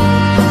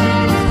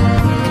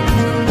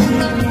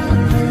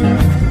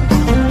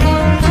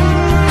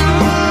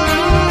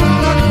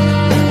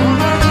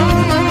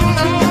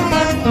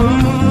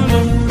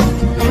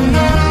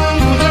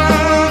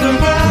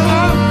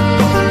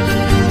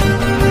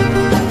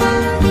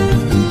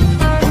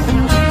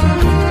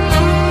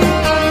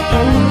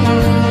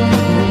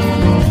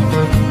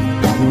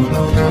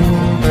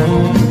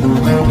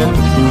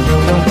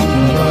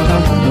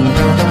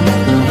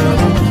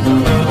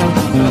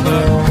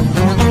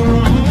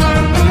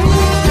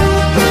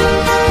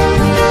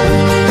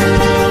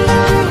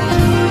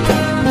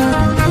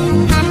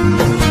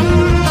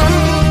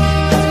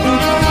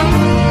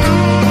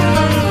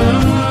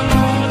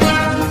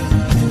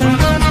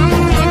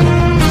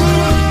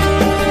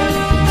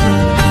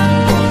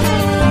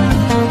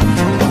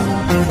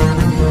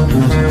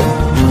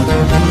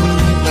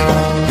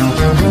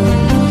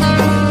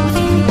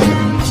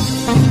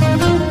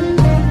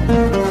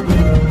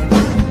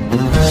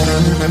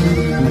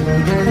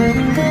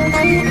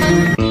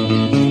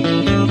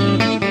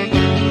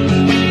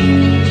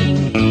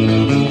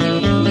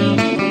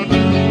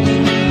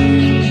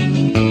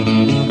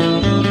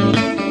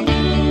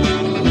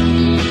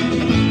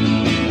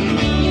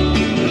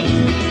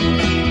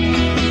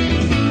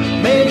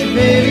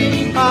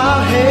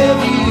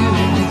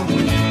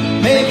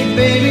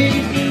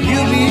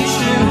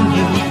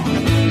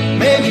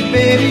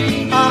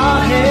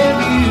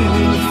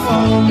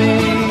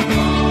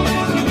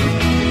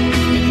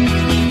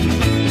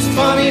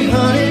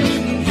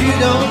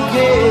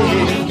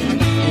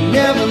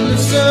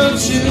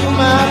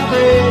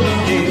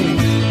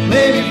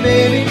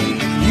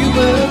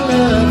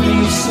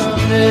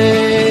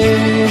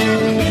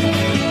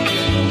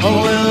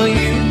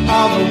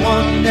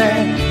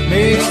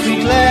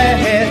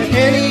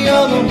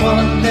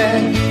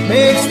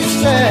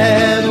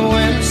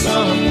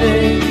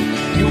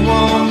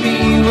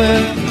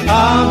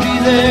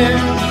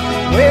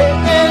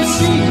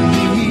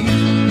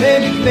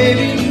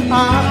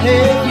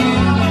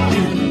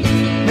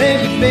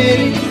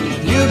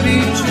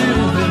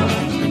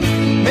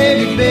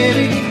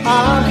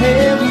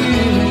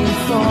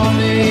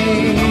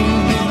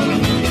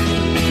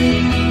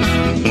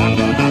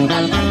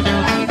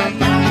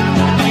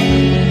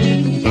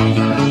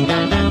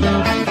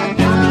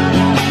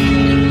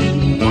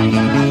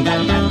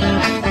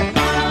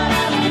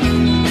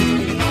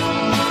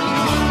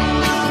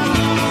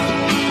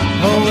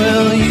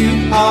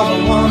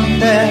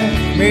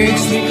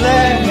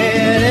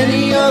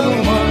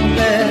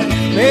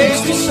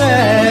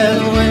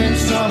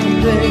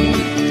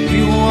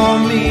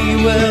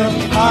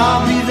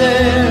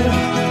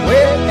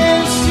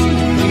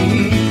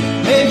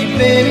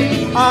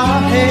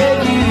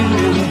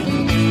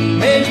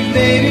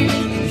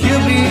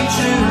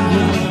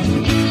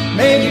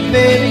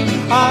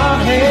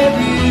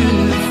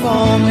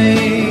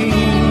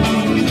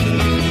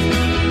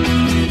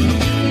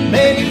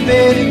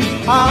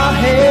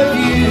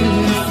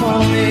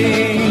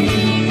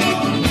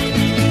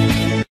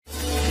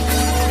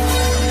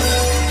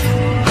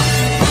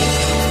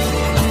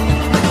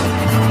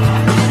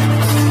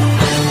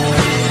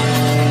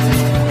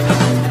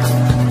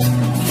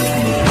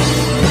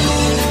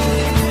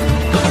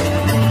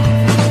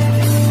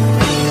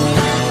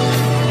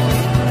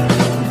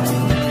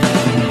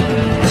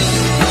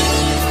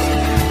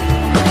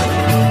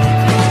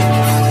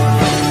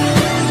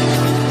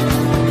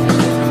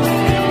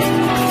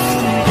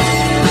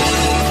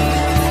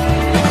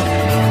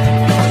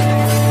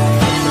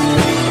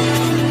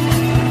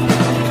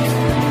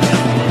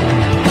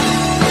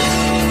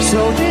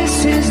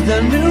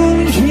 the new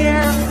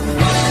year.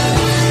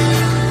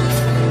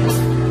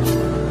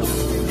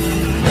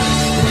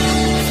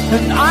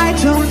 And I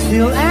don't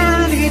feel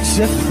any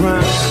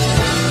different.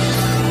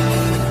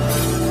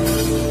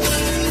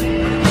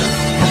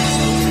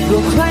 The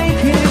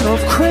clanking of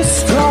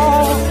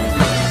crystal,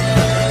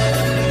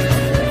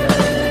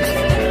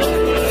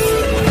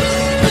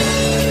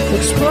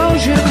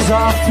 explosions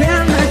off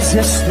in the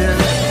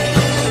distance,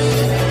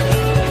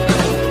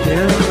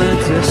 in the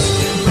distance.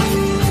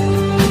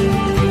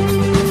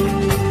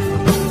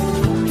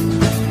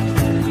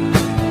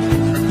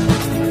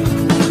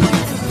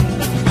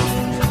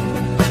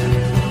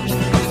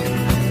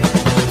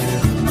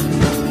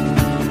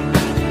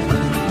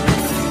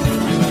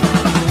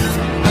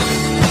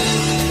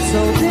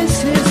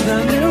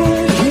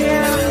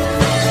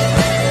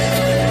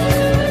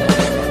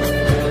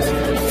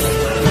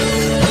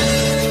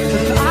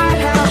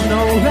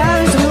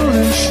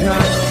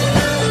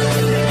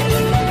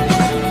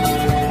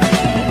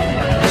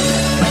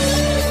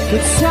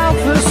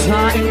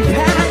 Self-assigned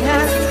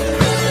path,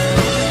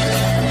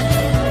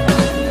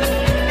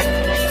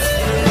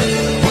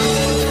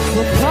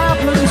 for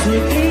problems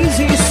with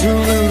easy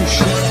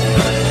solutions.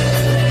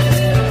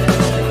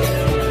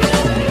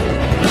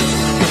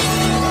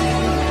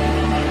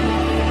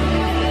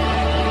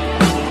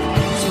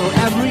 So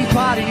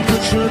everybody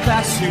put your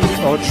best suit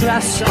or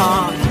dress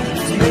on,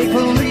 to make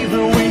believe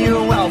that we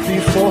are wealthy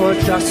for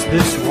just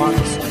this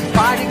once.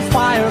 Fighting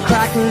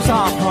firecrackers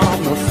off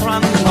on the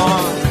front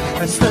lawn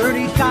as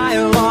 30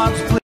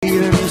 dialogues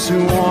bleed into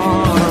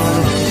one.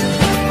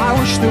 I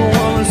wish the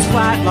world was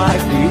flat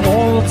like the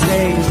old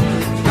days,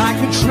 I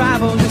could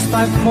travel just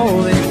by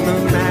pulling the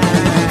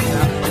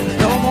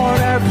map. No more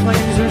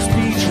airplanes or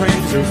speed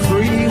trains or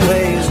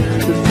freeways,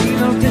 there'd be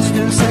no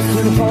distance that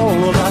could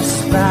hold us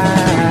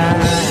back.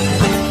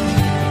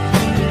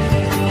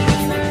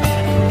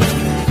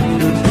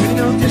 There'd be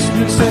no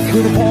distance that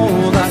could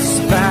hold us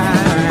back.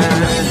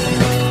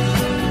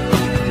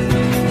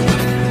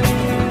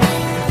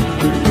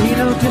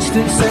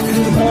 Distance that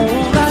could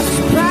hold us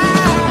back.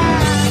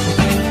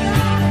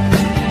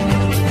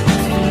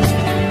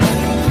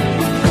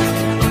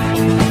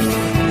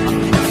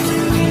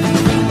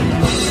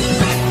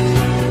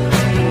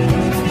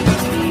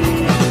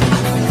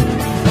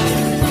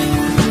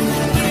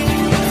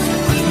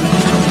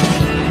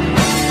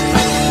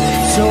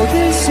 So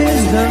this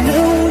is the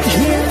new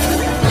year.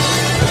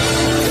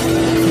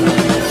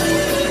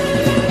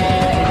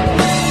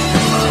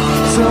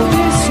 So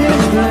this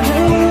is the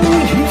new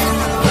year.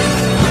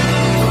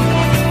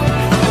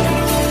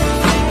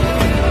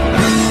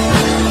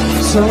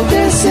 So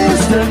this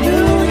is the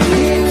new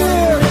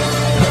year.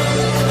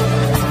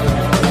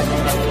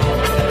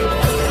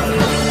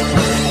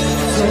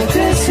 So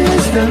this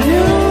is the new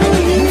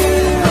year.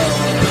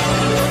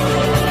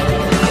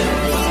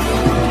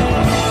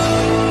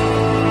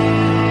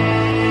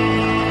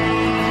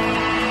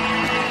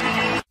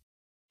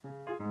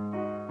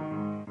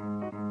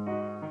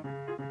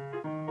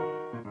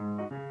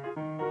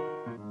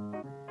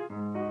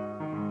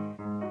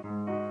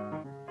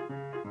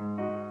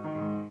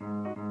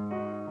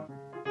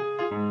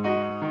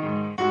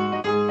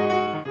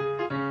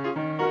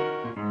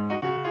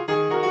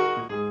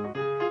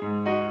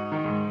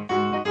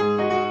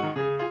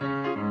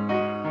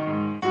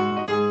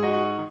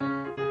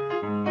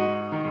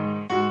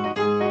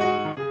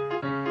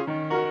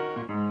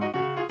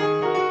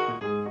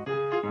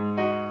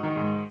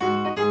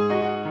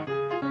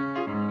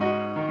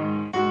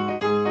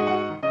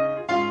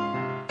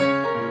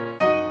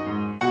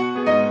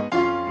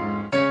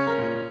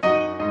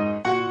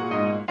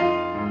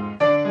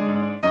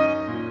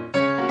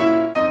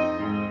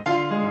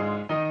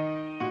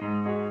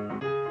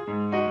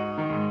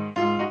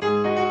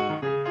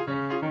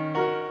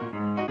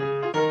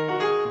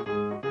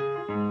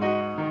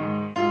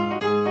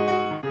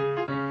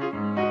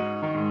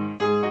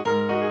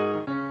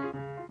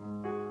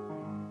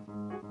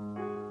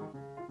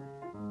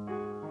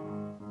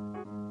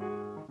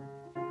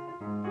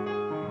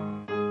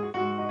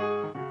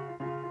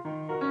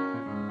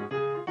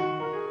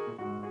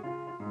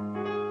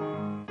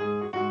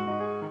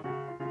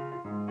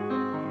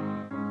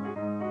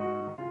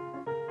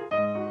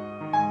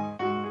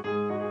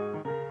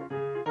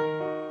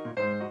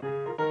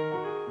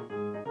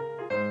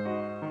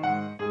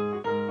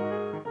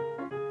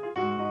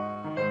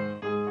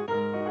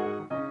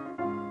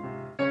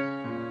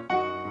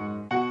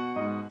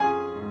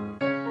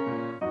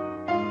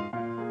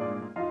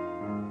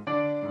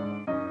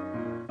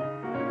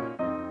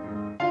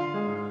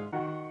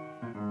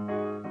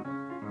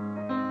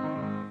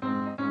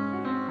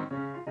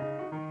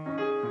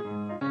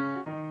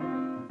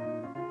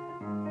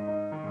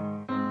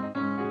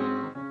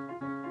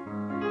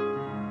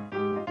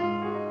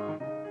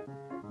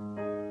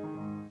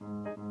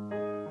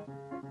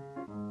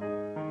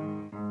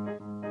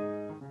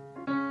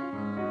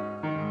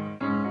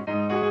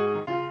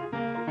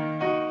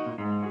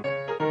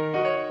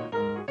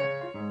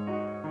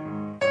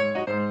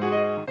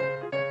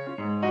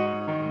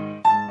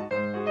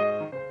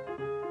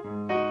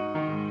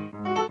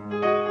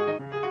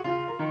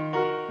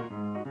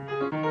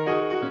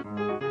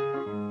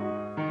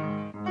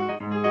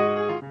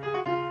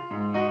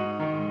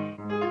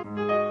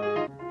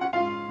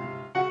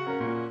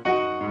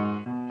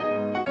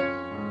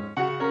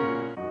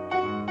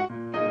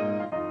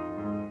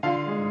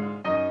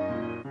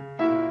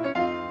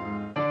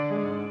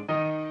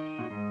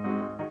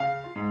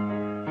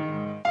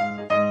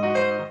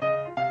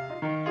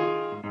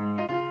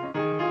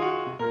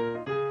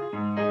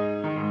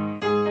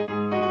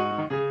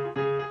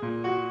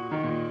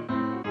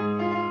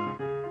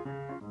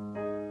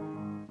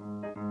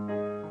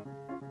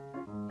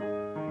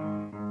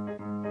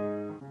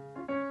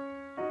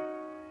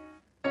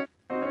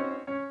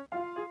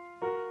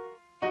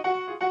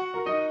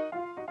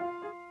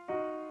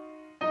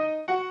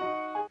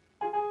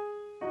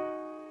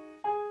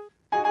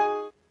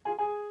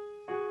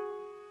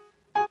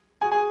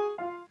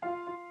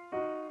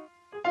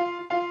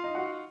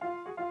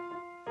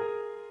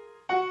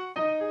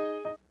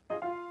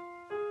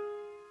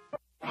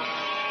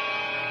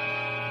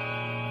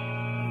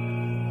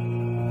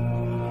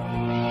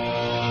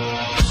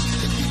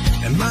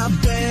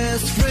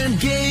 best friend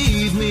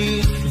gave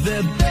me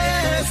the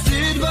best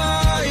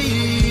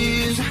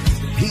advice.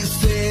 He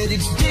said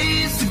each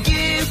day's a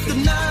gift, the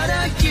night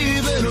I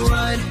give it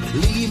right.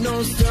 Leave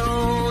no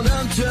stone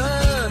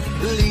unturned,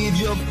 leave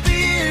your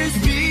fears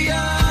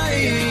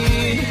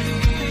behind,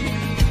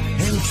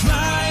 and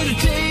try to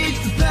take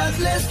the path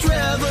less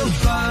traveled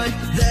by.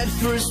 That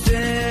first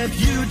step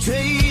you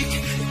take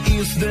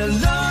is the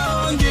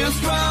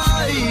longest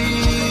ride.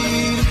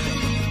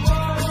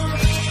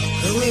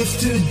 If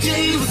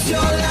today was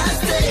your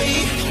last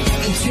day,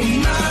 and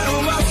tomorrow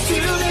was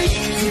too late,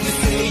 could you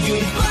say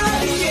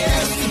goodbye to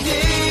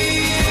yesterday?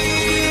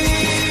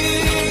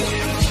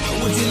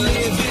 Would you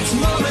live each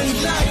moment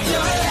like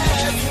your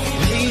last?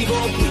 Leave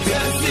all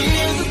because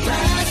in the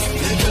past,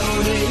 and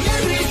don't hate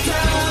every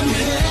time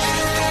you have.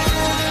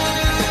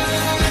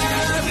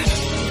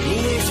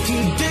 If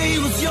today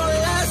was your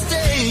last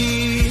day,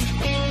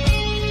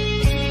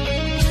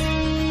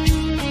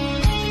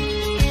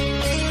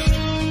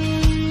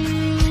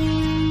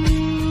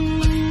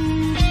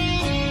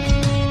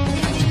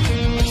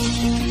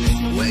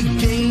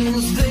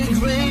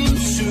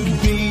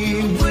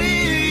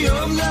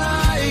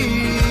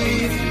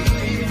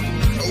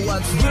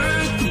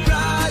 worth the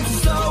price,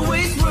 it's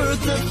always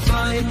worth the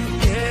fight.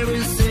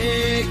 Every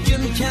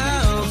second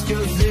counts,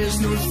 cause there's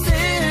no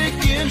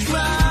second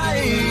try.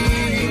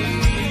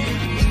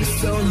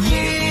 So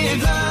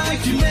live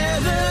like you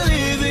never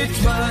live it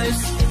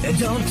twice, and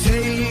don't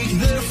take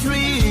the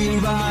free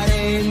ride,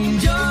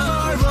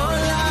 enjoy your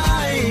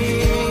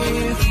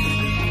life.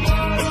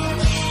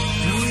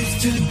 If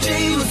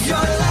today was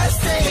your last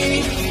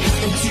day,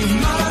 and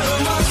tomorrow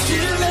was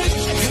too late,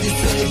 could you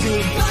say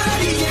goodbye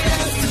to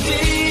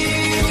yesterday?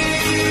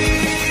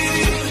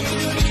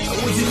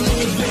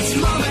 This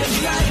moment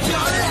like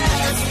your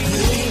last,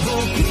 leave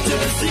all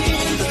pictures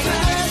in the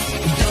past,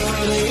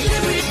 darling,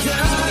 every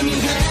time you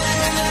have.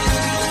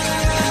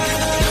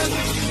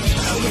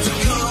 Would you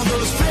call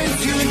those friends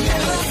you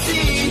never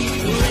see,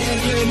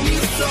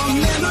 reminisce some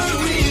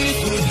memories?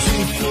 Would you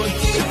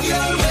forgive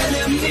your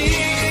enemies?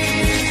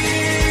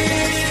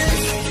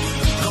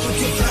 Would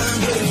you find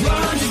the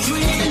one to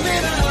dream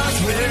in us,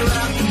 where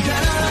up and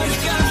down you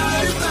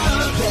got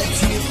about, that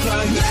you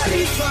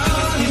finally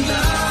fall in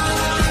love?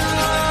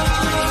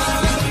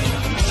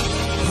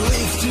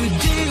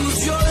 Today was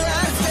your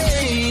last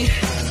day.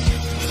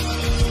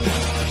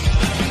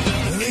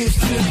 If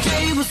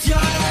today was your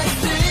last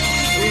day,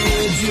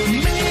 would you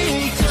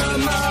make a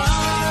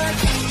mark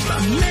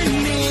from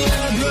many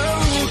a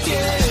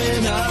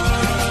broken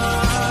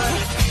heart?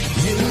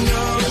 You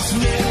know it's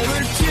never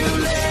too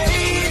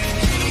late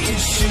to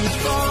shoot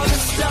for the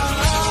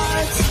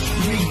stars,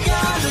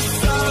 regardless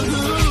of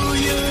who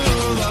you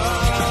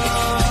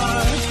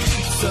are.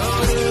 So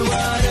do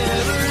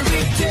whatever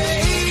it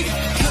takes,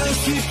 'cause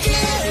you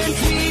can't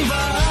be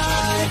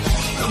right.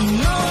 A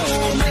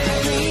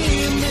moment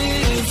in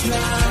this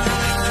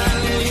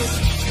life,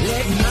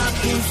 let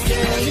nothing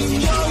stand in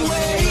your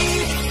way,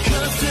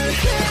 'cause the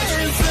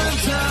hands of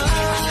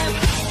time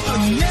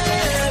are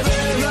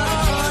never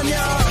on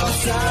your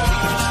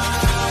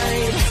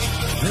side.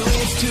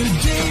 If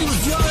today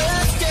was your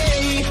last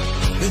day,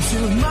 and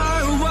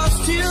tomorrow was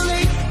too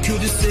late,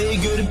 could you say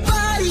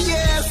goodbye to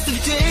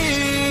yesterday?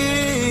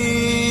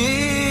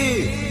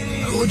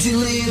 Would you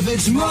live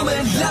each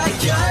moment like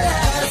your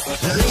last?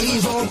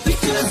 Leave all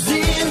pictures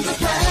in the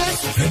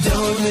past,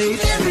 don't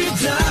hate every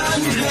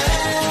time you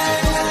have.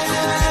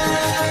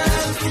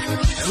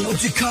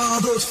 Would you call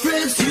those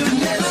friends you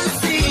never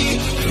see,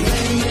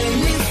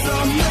 reminisce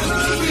some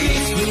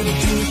memories? Would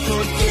you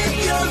forgive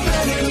your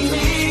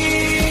enemies?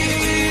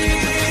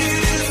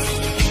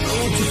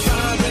 Would you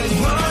find that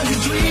one you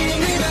dream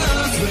in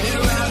us,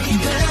 where up and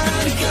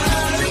down you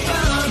got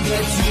about,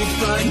 that you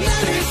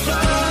finally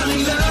fall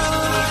in love?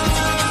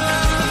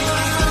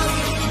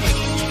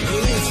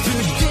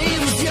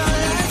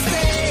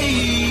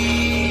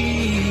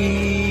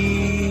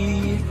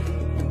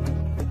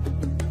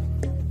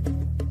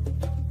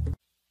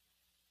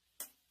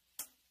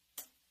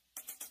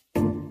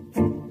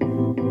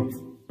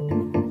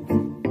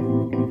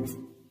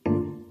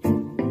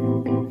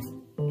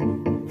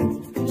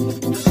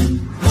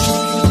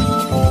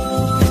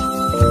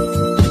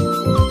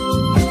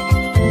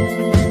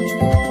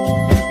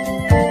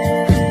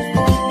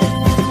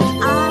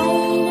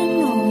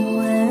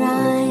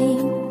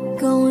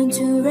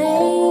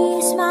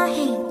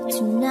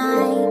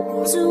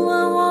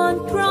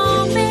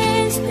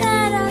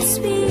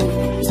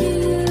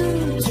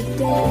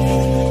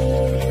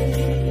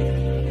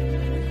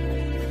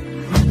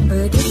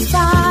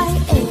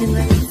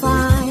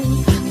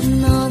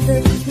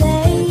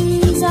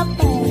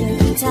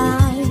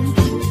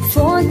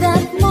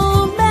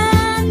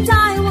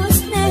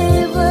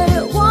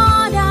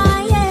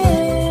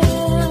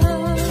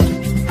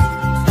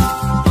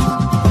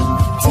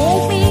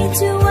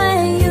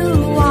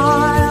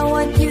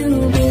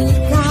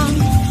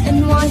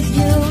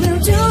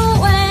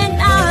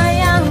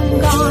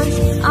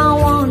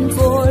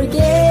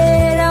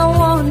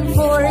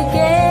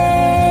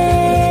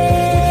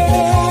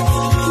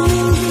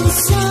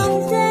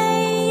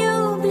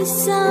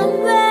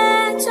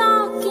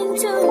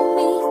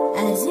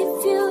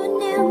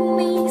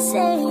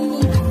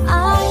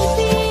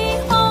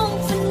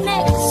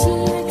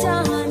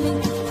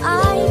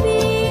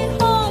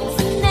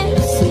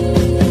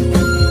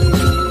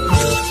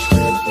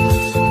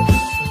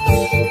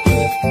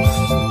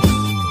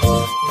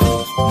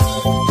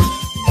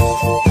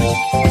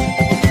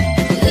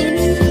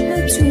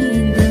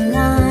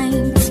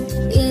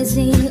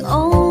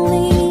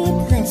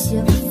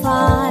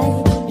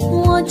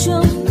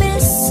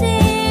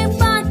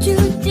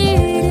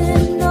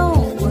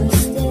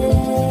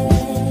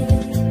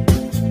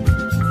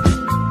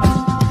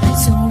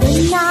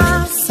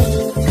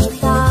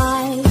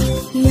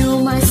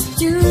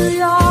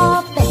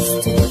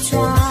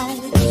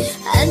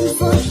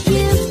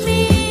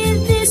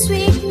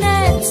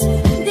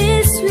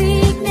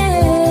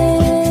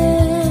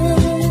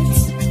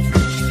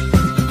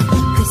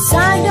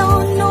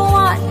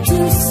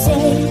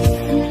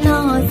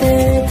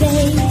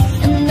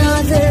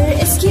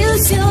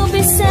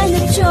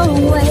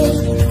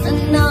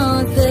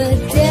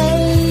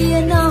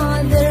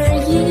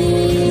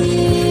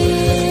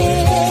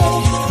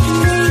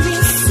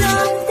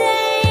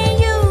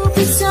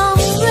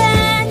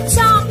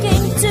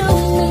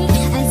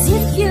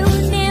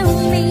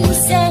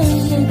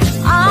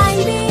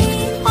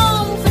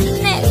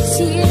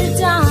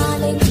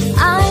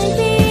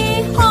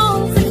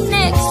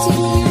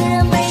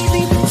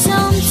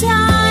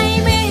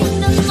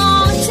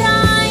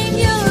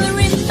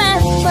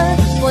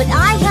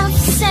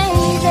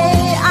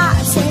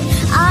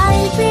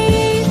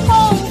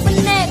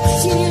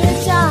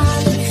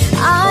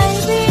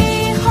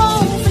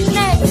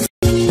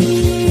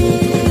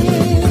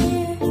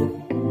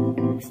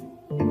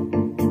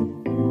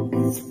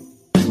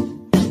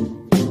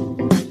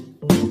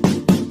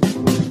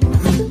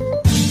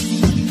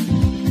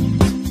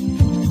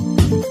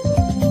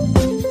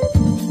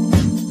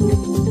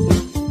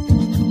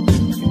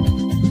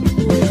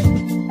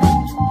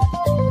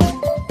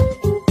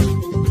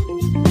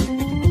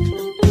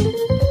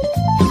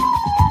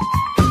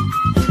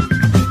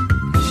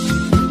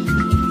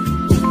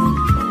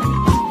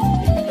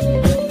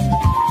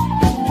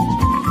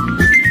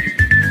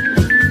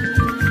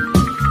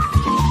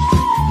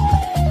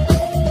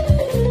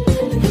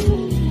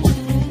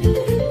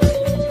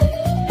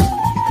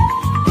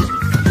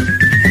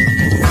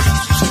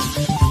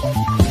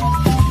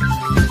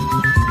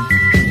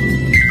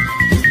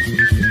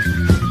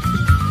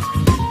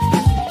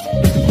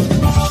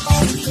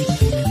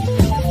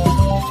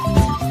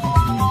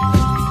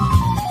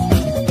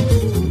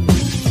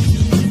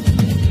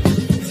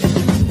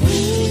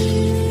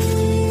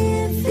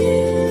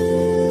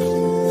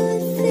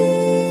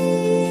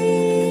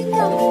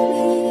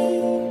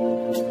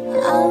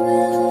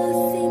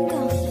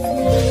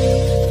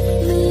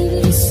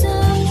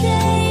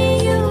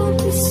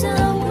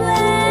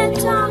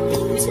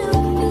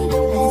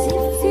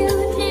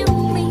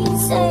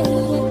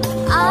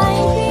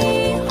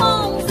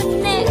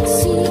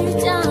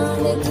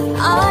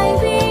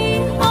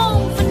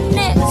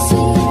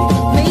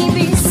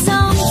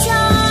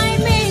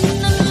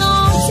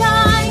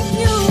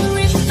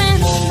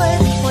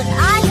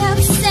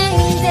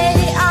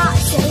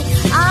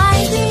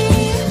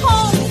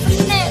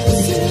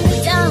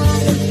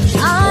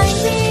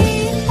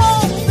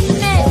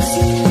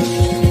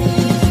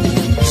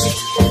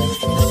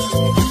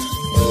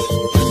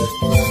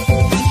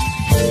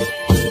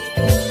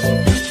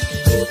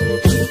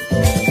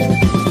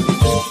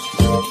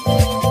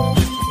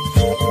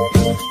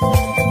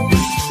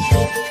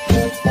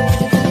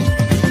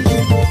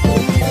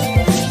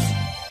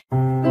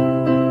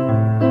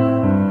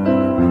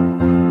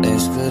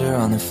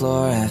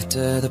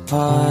 the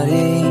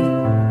party.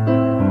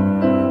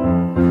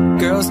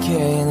 Girls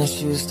carrying their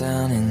shoes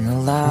down in the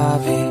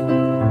lobby.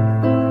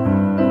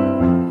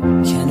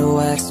 Candle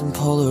wax and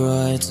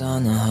Polaroids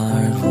on the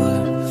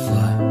hardwood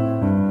floor.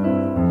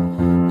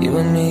 You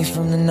and me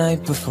from the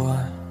night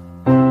before.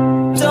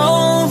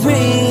 Don't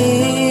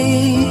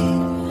read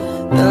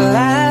the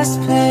last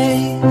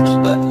page,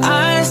 but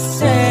I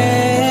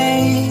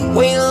say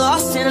we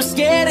lost and I'm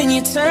scared and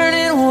you're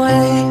turning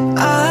away.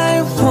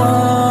 I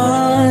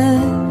won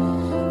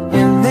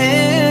in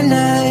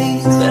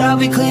midnight, but I'll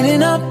be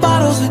cleaning up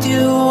bottles with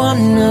you on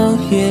New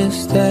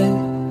Year's Day.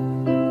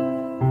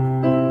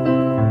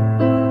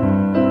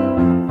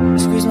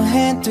 Squeeze my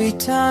hand 3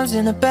 times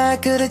in the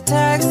back of the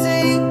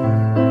taxi.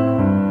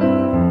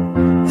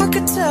 I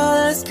could tell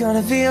that it's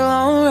gonna be a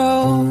long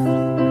road.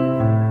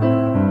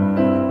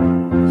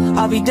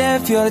 I'll be there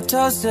if you're the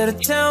toast of the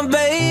town,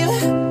 babe.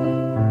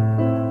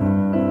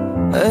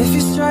 If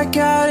you strike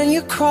out and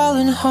you're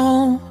crawling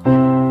home.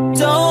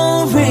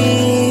 Don't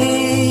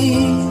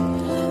read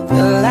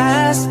the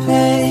last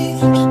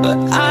page, but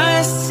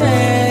I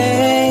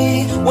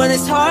say when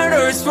it's hard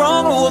or it's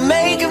wrong or we're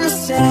making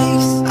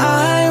mistakes.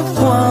 I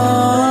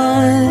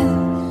won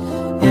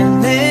in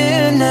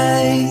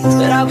midnight,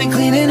 but I'll be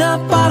cleaning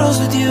up bottles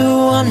with you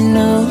on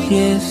New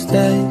Year's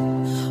Day.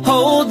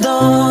 Hold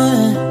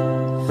on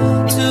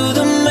to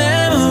the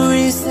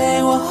memories,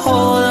 they will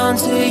hold on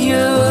to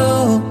you.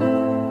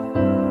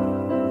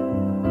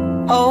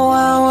 Oh,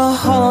 I will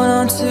hold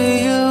on to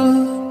you.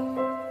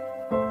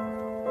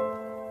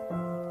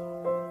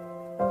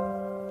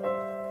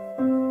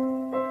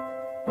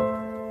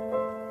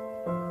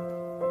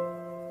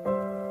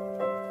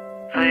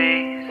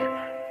 Please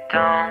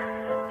don't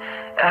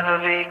ever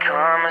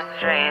become a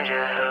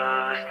stranger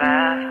whose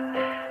laugh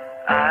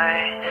I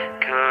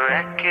could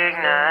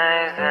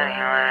recognize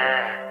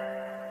anywhere.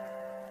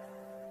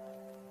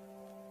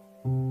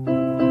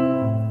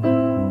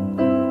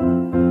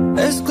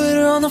 There's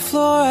glitter on the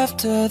floor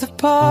after the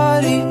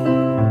party.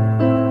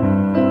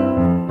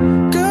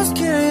 Girls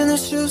carrying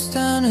their shoes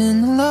down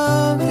in the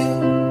lobby.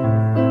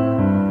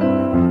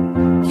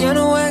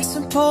 Piano wax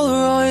and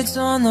Polaroids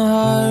on the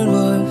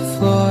hardwood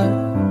floor.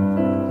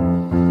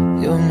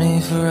 You and me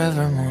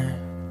forevermore.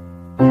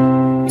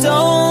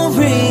 Don't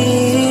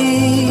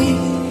read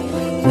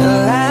the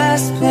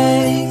last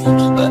page,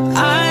 but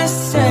I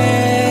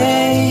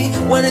say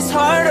when it's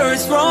hard or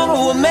it's wrong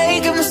or we're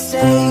making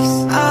mistakes.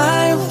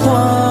 I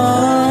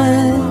won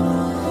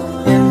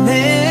in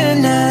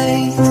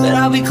midnight, but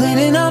I'll be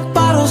cleaning up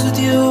bottles with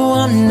you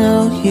on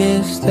New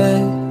Year's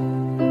Day.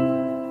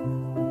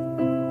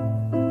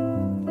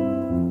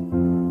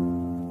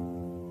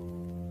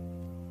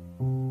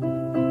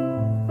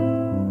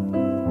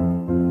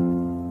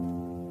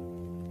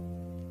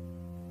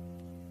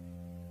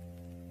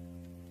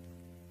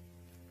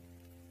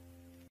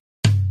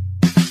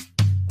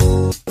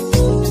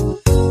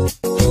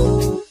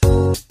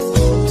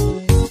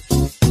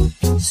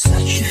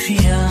 Such a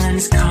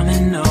feeling's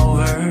coming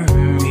over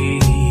me.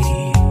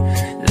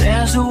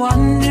 There's a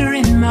wonder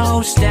in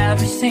most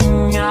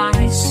everything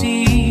I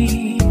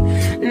see.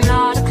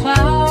 Not a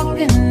cloud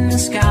in the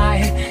sky,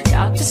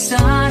 got the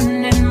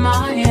sun in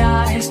my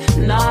eyes,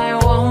 and I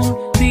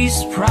won't be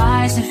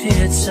surprised if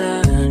it's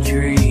a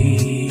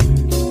dream.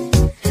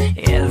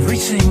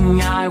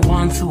 Everything I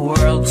want the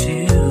world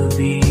to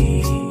be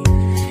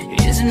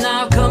is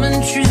now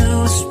coming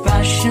true,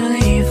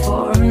 especially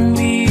for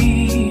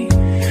me.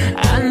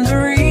 And the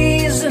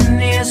reason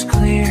is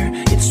clear,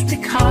 it's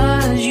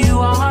because you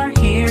are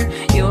here.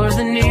 You're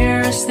the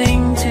nearest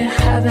thing to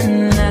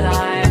heaven that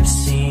I've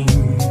seen.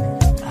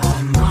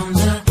 I'm on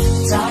the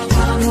top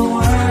of the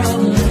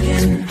world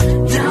looking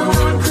down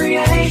on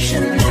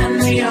creation,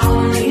 and the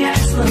only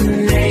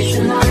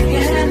explanation I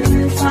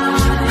can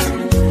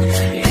find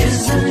is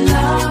the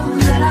love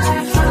that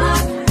I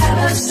found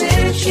ever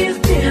since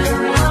you've been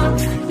around.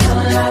 Your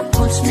love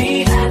puts me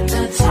at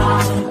the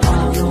top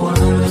of the world.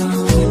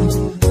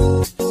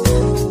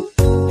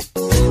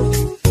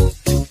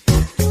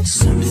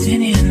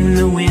 Something in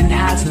the wind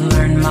has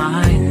learned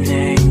my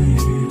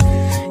name,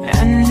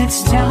 and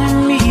it's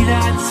telling me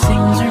that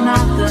things are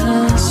not the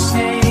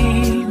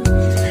same.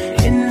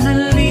 In the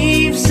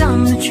leaves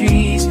on the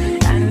trees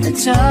and the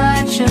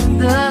touch of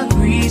the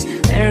breeze,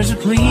 there's a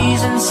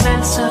pleasing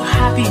sense of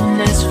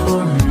happiness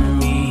for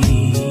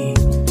me.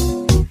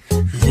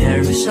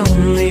 There is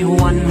only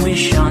one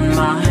wish on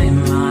my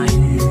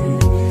mind.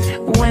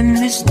 When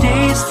this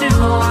day is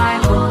through, I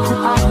hope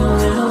that I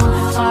will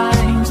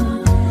find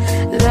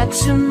that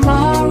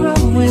tomorrow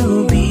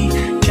will be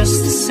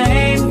just the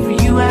same for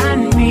you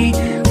and me.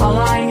 All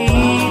I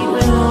need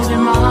will be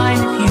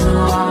mine if you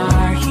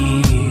are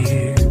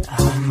here.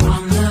 I'm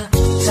on the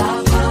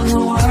top of the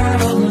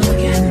world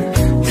looking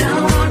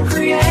down on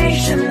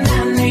creation,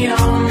 and the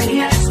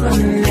only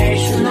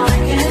explanation I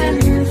can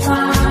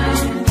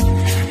find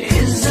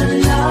is the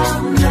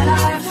love that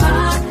I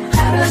found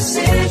ever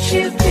since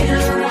you've been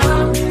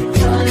around.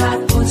 Your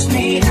light puts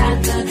me at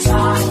the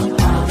top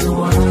of the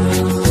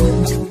world.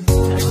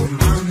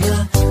 I'm on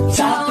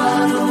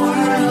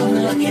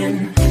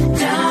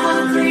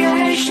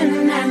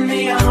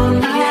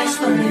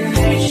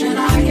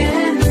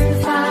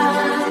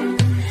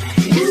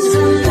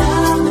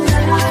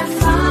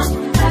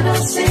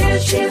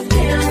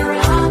shifting